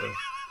built a ladder.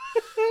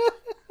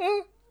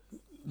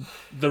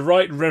 The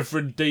Right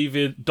Reverend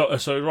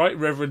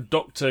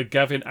Dr.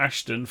 Gavin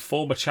Ashton,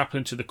 former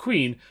chaplain to the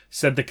Queen,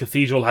 said the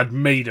cathedral had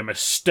made a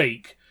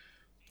mistake.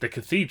 The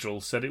cathedral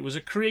said it was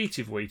a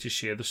creative way to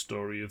share the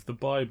story of the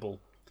Bible.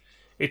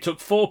 It took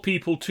 4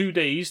 people 2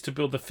 days to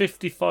build a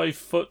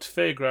 55-foot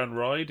fairground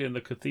ride in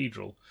the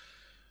cathedral.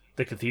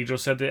 The cathedral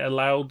said it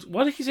allowed...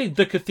 Why did he say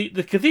the cathedral?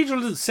 The cathedral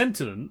isn't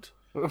sentient.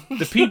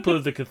 The people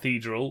of the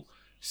cathedral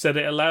said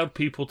it allowed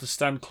people to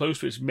stand close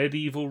to its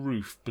medieval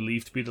roof,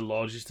 believed to be the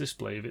largest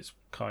display of its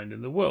kind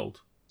in the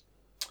world.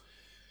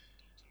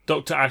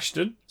 Dr.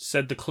 Ashton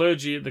said the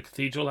clergy at the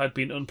cathedral had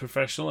been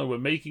unprofessional and were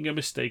making a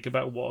mistake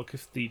about what a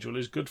cathedral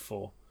is good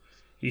for.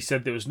 He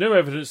said there was no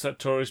evidence that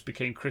tourists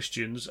became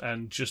Christians,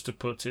 and just to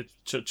put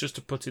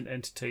in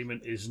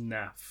entertainment is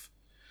naff.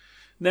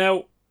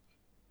 Now,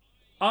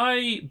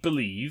 I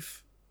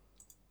believe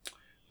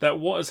that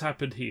what has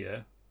happened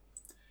here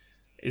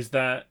is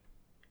that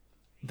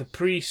the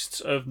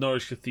priests of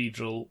Norwich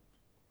Cathedral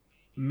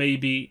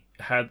maybe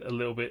had a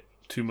little bit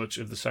too much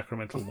of the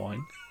sacramental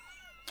wine.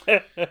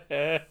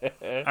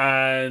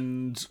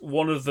 And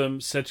one of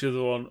them said to the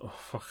other one, oh,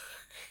 fuck,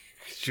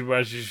 could you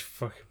imagine,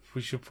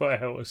 we should put a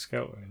Helter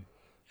Skelter in.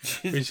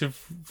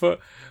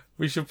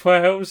 we should put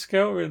a Helter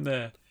Skelter in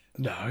there.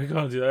 No, we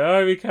can't do that.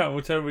 Oh, we can't.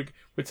 We'll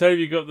tell you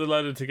you got the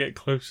ladder to get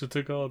closer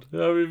to God.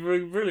 That would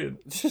be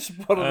brilliant. Just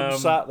one of them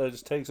sat there,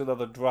 just takes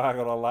another drag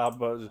on a lamp.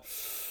 No.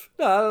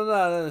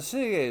 The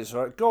thing is,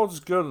 right, God's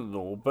good and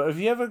all, but have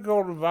you ever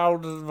gone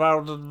round and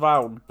round and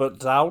round, but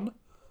down?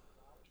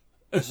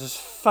 This is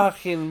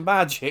fucking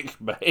magic,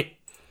 mate.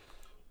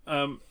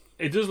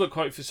 It does look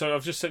quite... So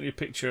I've just sent you a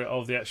picture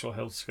of the actual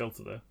Helter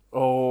Skelter there.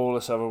 Oh,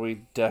 let's have a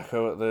wee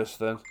deco at this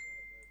then.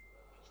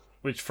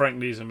 Which,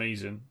 frankly, is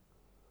amazing.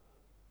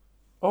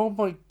 Oh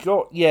my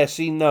god. Yeah,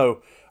 see,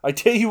 no. I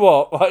tell you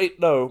what, right,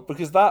 no,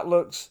 because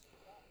that's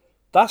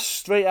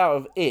straight out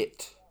of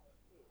It.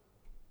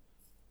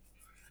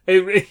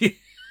 It really...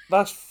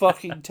 That's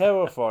fucking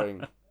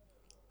terrifying.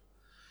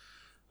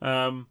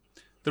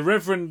 The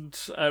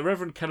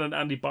Reverend Canon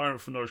Andy Byron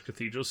from Norwich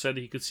Cathedral said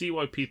he could see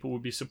why people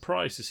would be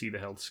surprised to see the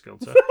Helter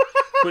Skelter.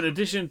 but in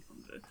addition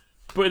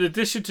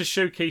to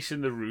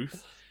showcasing the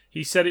roof,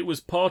 he said it was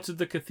part of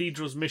the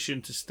cathedral's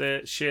mission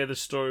to share the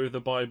story of the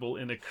Bible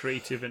in a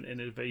creative and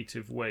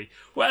innovative way.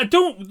 Well, I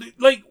don't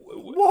like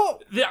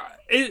what.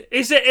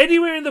 Is there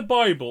anywhere in the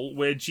Bible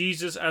where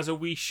Jesus has a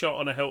wee shot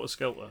on a Helter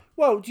Skelter?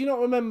 Well, do you not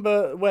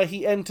remember where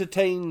he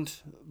entertained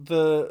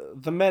the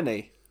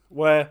many?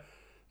 Where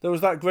there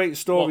was that great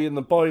story in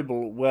the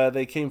Bible where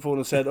they came forward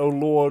and said, "Oh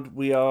Lord,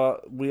 we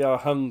are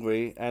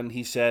hungry," and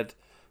he said,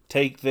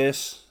 "Take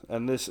this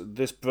and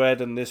this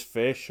bread and this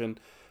fish,"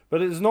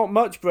 but it's not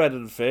much bread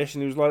and fish,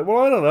 and he was like, "Well,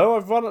 I don't know.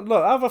 I've run it.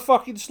 Look, have a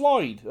fucking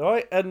slide, all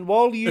right? And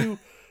while you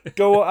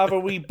go have a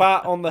wee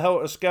bat on the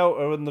Helter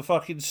Skelter and the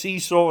fucking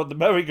seesaw and the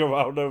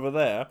merry-go-round over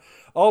there,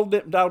 I'll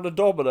nip down to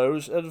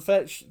Domino's and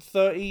fetch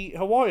 30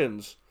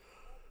 Hawaiians."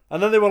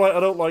 And then they were like, "I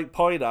don't like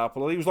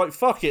pineapple," and he was like,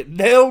 "Fuck it,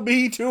 nail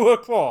me to a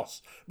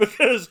cross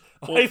because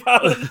I've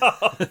had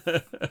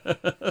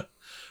enough."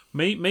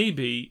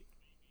 Maybe.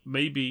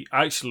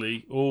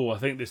 Actually, I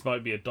think this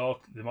might be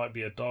there might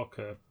be a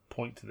darker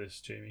point to this,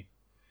 Jamie.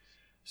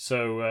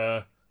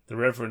 So the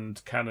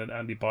Reverend Canon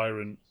Andy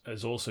Byron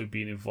has also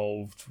been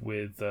involved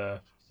with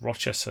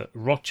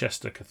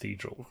Rochester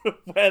Cathedral,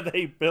 where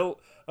they built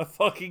a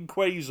fucking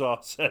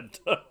quasar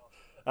centre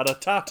and a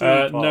tattoo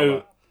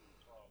parlour.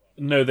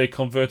 No, they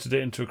converted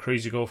it into a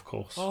crazy golf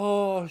course.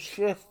 Oh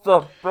shit!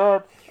 The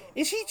bird.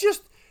 Is he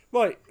just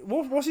right?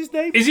 What's his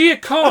name? Is he a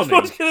carny? That's what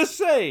I was gonna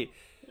say.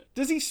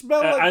 Does he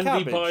smell like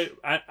cabbage?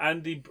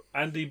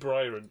 Andy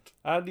Bryant.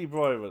 Andy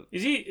Bryant.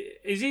 Is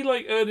he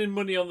like earning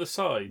money on the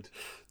side?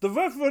 The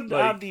Reverend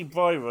Andy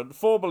Bryant,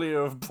 formerly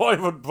of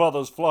Bryant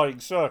Brothers Flying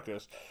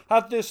Circus,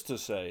 had this to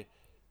say.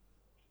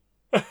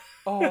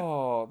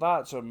 Oh,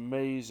 that's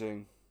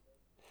amazing.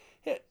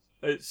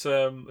 It's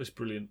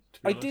brilliant.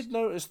 To be honest. Did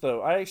notice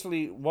though. I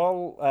actually,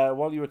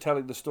 while you were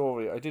telling the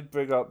story, I did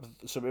bring up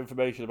some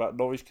information about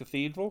Norwich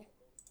Cathedral.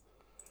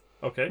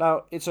 Okay.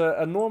 Now it's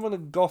a Norman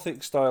and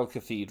Gothic style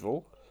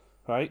cathedral,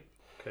 right?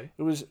 Okay.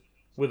 It was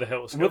with a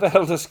Helter Skelter. With a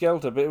Helter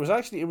Skelter, but it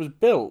was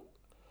built.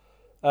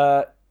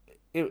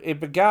 It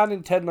began in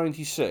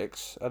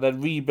 1096 and then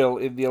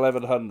rebuilt in the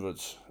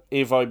 1100s.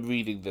 If I'm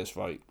reading this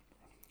right,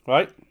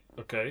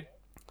 Okay.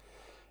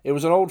 It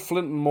was an old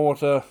flint and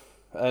mortar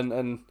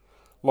and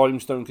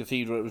limestone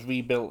cathedral. It was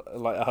rebuilt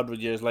like 100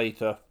 years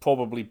later,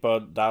 probably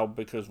burnt down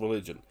because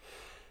religion.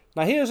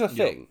 Now here's the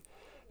thing. Yep.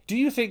 Do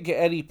you think at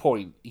any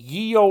point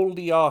ye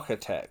olde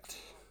architect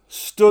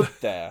stood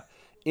there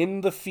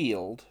in the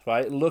field,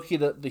 right,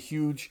 looking at the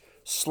huge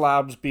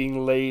slabs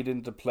being laid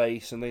into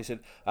place, and they said,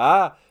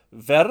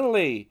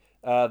 verily,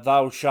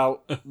 thou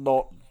shalt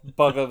not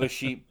bugger the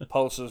sheep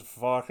pulses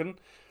farken.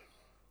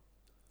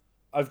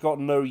 I've got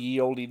no ye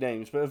olde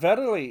names, but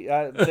verily,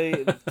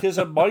 'tis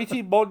a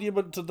mighty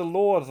monument to the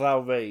Lord thou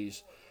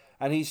raise.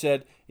 And he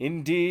said,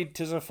 indeed,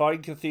 'tis a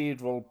fine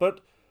cathedral,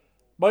 but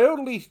my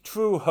only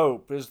true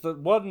hope is that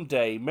one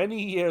day,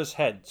 many years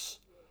hence,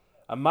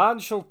 a man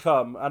shall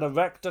come and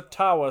erect a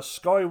tower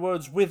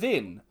skywards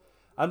within,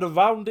 and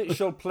around it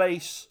shall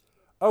place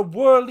a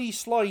whirly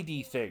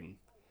slidey thing.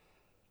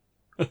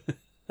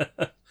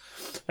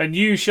 And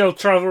you shall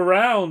travel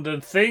round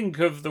and think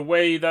of the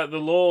way that the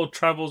Lord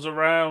travels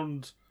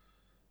around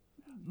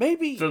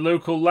maybe the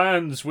local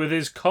lands with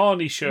his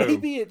carny show.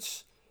 Maybe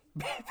it's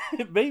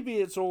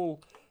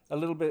all a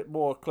little bit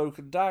more cloak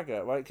and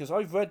dagger, right? Because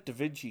I've read Da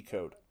Vinci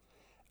Code,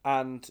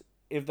 and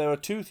if there are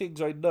two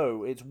things I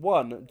know, it's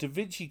one, Da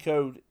Vinci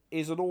Code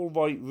is an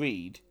alright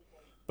read,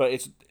 but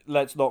it's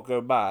let's not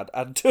go mad.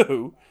 And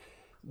two,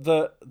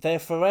 that they're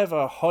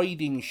forever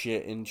hiding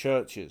shit in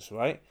churches,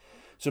 right?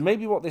 So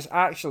maybe what this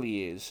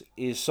actually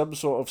is some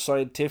sort of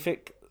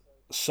scientific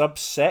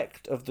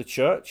subsect of the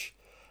church,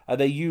 and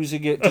they're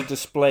using it to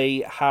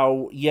display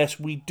how, yes,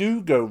 we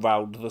do go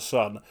round the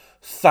sun.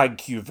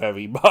 Thank you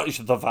very much,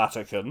 the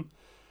Vatican.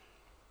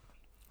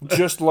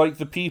 Just like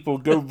the people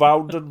go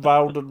round and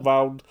round and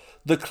round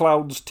the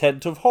clown's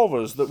tent of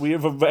horrors that we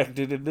have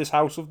erected in this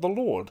house of the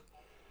Lord.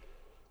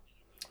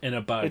 In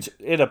a bag. It's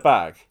in a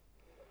bag.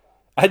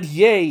 And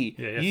yea,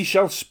 Yeah. ye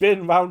shall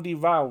spin roundy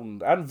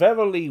round, and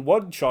verily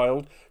one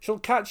child shall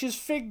catch his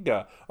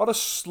finger on a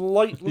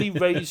slightly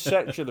raised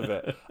section of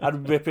it,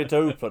 and rip it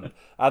open,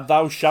 and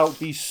thou shalt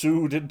be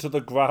sewed into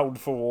the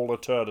ground for all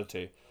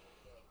eternity.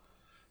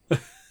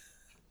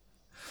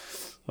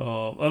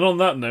 Oh, and on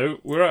that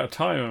note, we're out of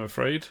time, I'm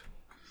afraid.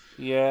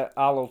 Yeah,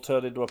 Al will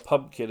turn into a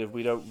pumpkin if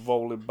we don't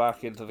roll him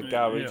back into the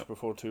garage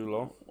before too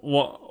long.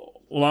 What?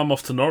 Well, I'm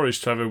off to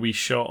Norwich to have a wee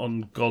shot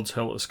on God's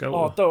Helter Skelter.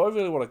 Oh, no, I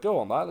really want to go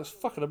on that. It's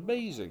fucking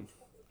amazing.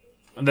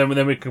 And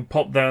then we can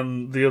pop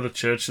down the other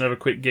church and have a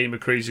quick game of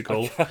Crazy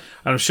Golf. And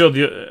I'm sure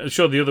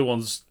the other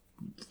one's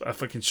a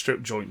fucking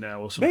strip joint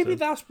now or something.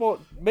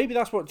 Maybe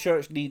that's what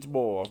church needs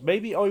more.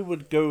 Maybe I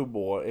would go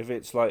more if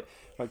it's like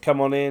come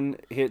on in,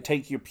 here,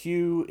 take your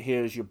pew,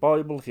 here's your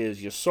Bible,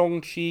 here's your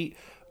song sheet,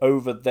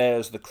 over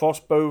there's the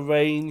crossbow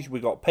range, we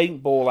got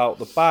paintball out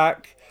the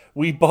back,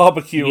 we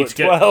barbecue at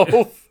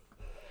 12.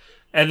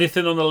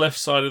 Anything on the left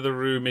side of the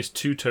room is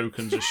 2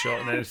 tokens a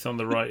shot, and anything on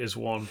the right is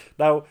 1.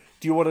 Now,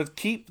 do you want to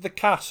keep the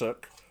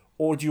cassock,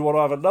 or do you want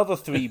to have another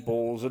 3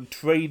 balls and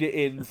trade it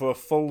in for a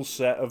full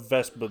set of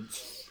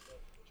vestments?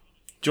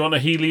 Do you want a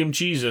Helium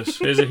Jesus?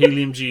 Here's a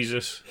Helium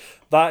Jesus.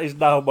 That is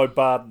now my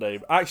band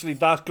name. Actually,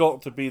 that's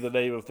got to be the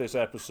name of this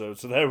episode.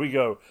 So there we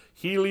go.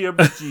 Helium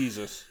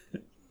Jesus.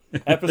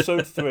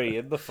 Episode 3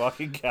 in the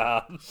fucking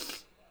can.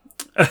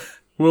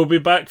 We'll be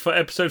back for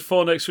episode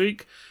 4 next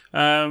week.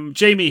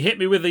 Jamie, hit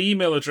me with the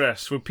email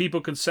address where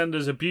people can send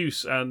us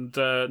abuse and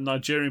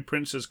Nigerian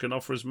princes can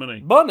offer us money.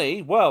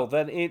 Money? Well,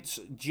 then it's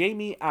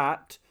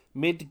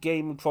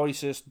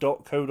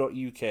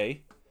jamie@midgamecrisis.co.uk,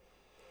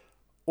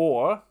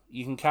 or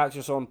you can catch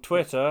us on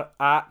Twitter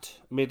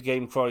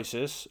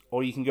 @midgamecrisis,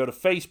 or you can go to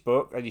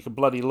Facebook and you can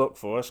bloody look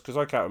for us because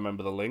I can't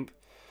remember the link,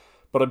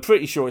 but I'm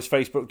pretty sure it's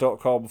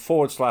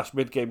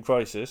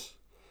facebook.com/midgamecrisis.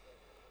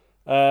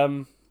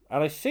 And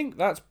I think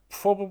that's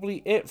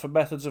probably it for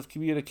methods of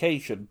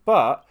communication.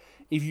 But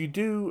if you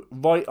do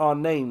write our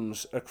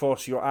names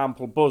across your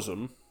ample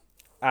bosom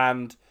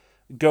and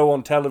go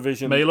on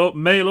television... Male or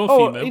female?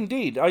 Oh,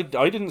 indeed. I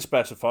didn't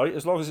specify,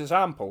 as long as it's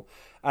ample.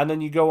 And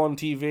then you go on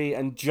TV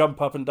and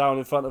jump up and down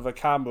in front of a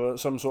camera at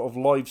some sort of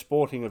live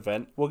sporting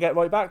event, we'll get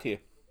right back to you.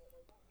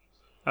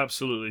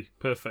 Absolutely.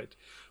 Perfect.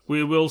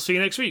 We will see you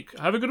next week.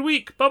 Have a good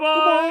week.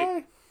 Bye-bye.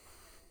 Goodbye.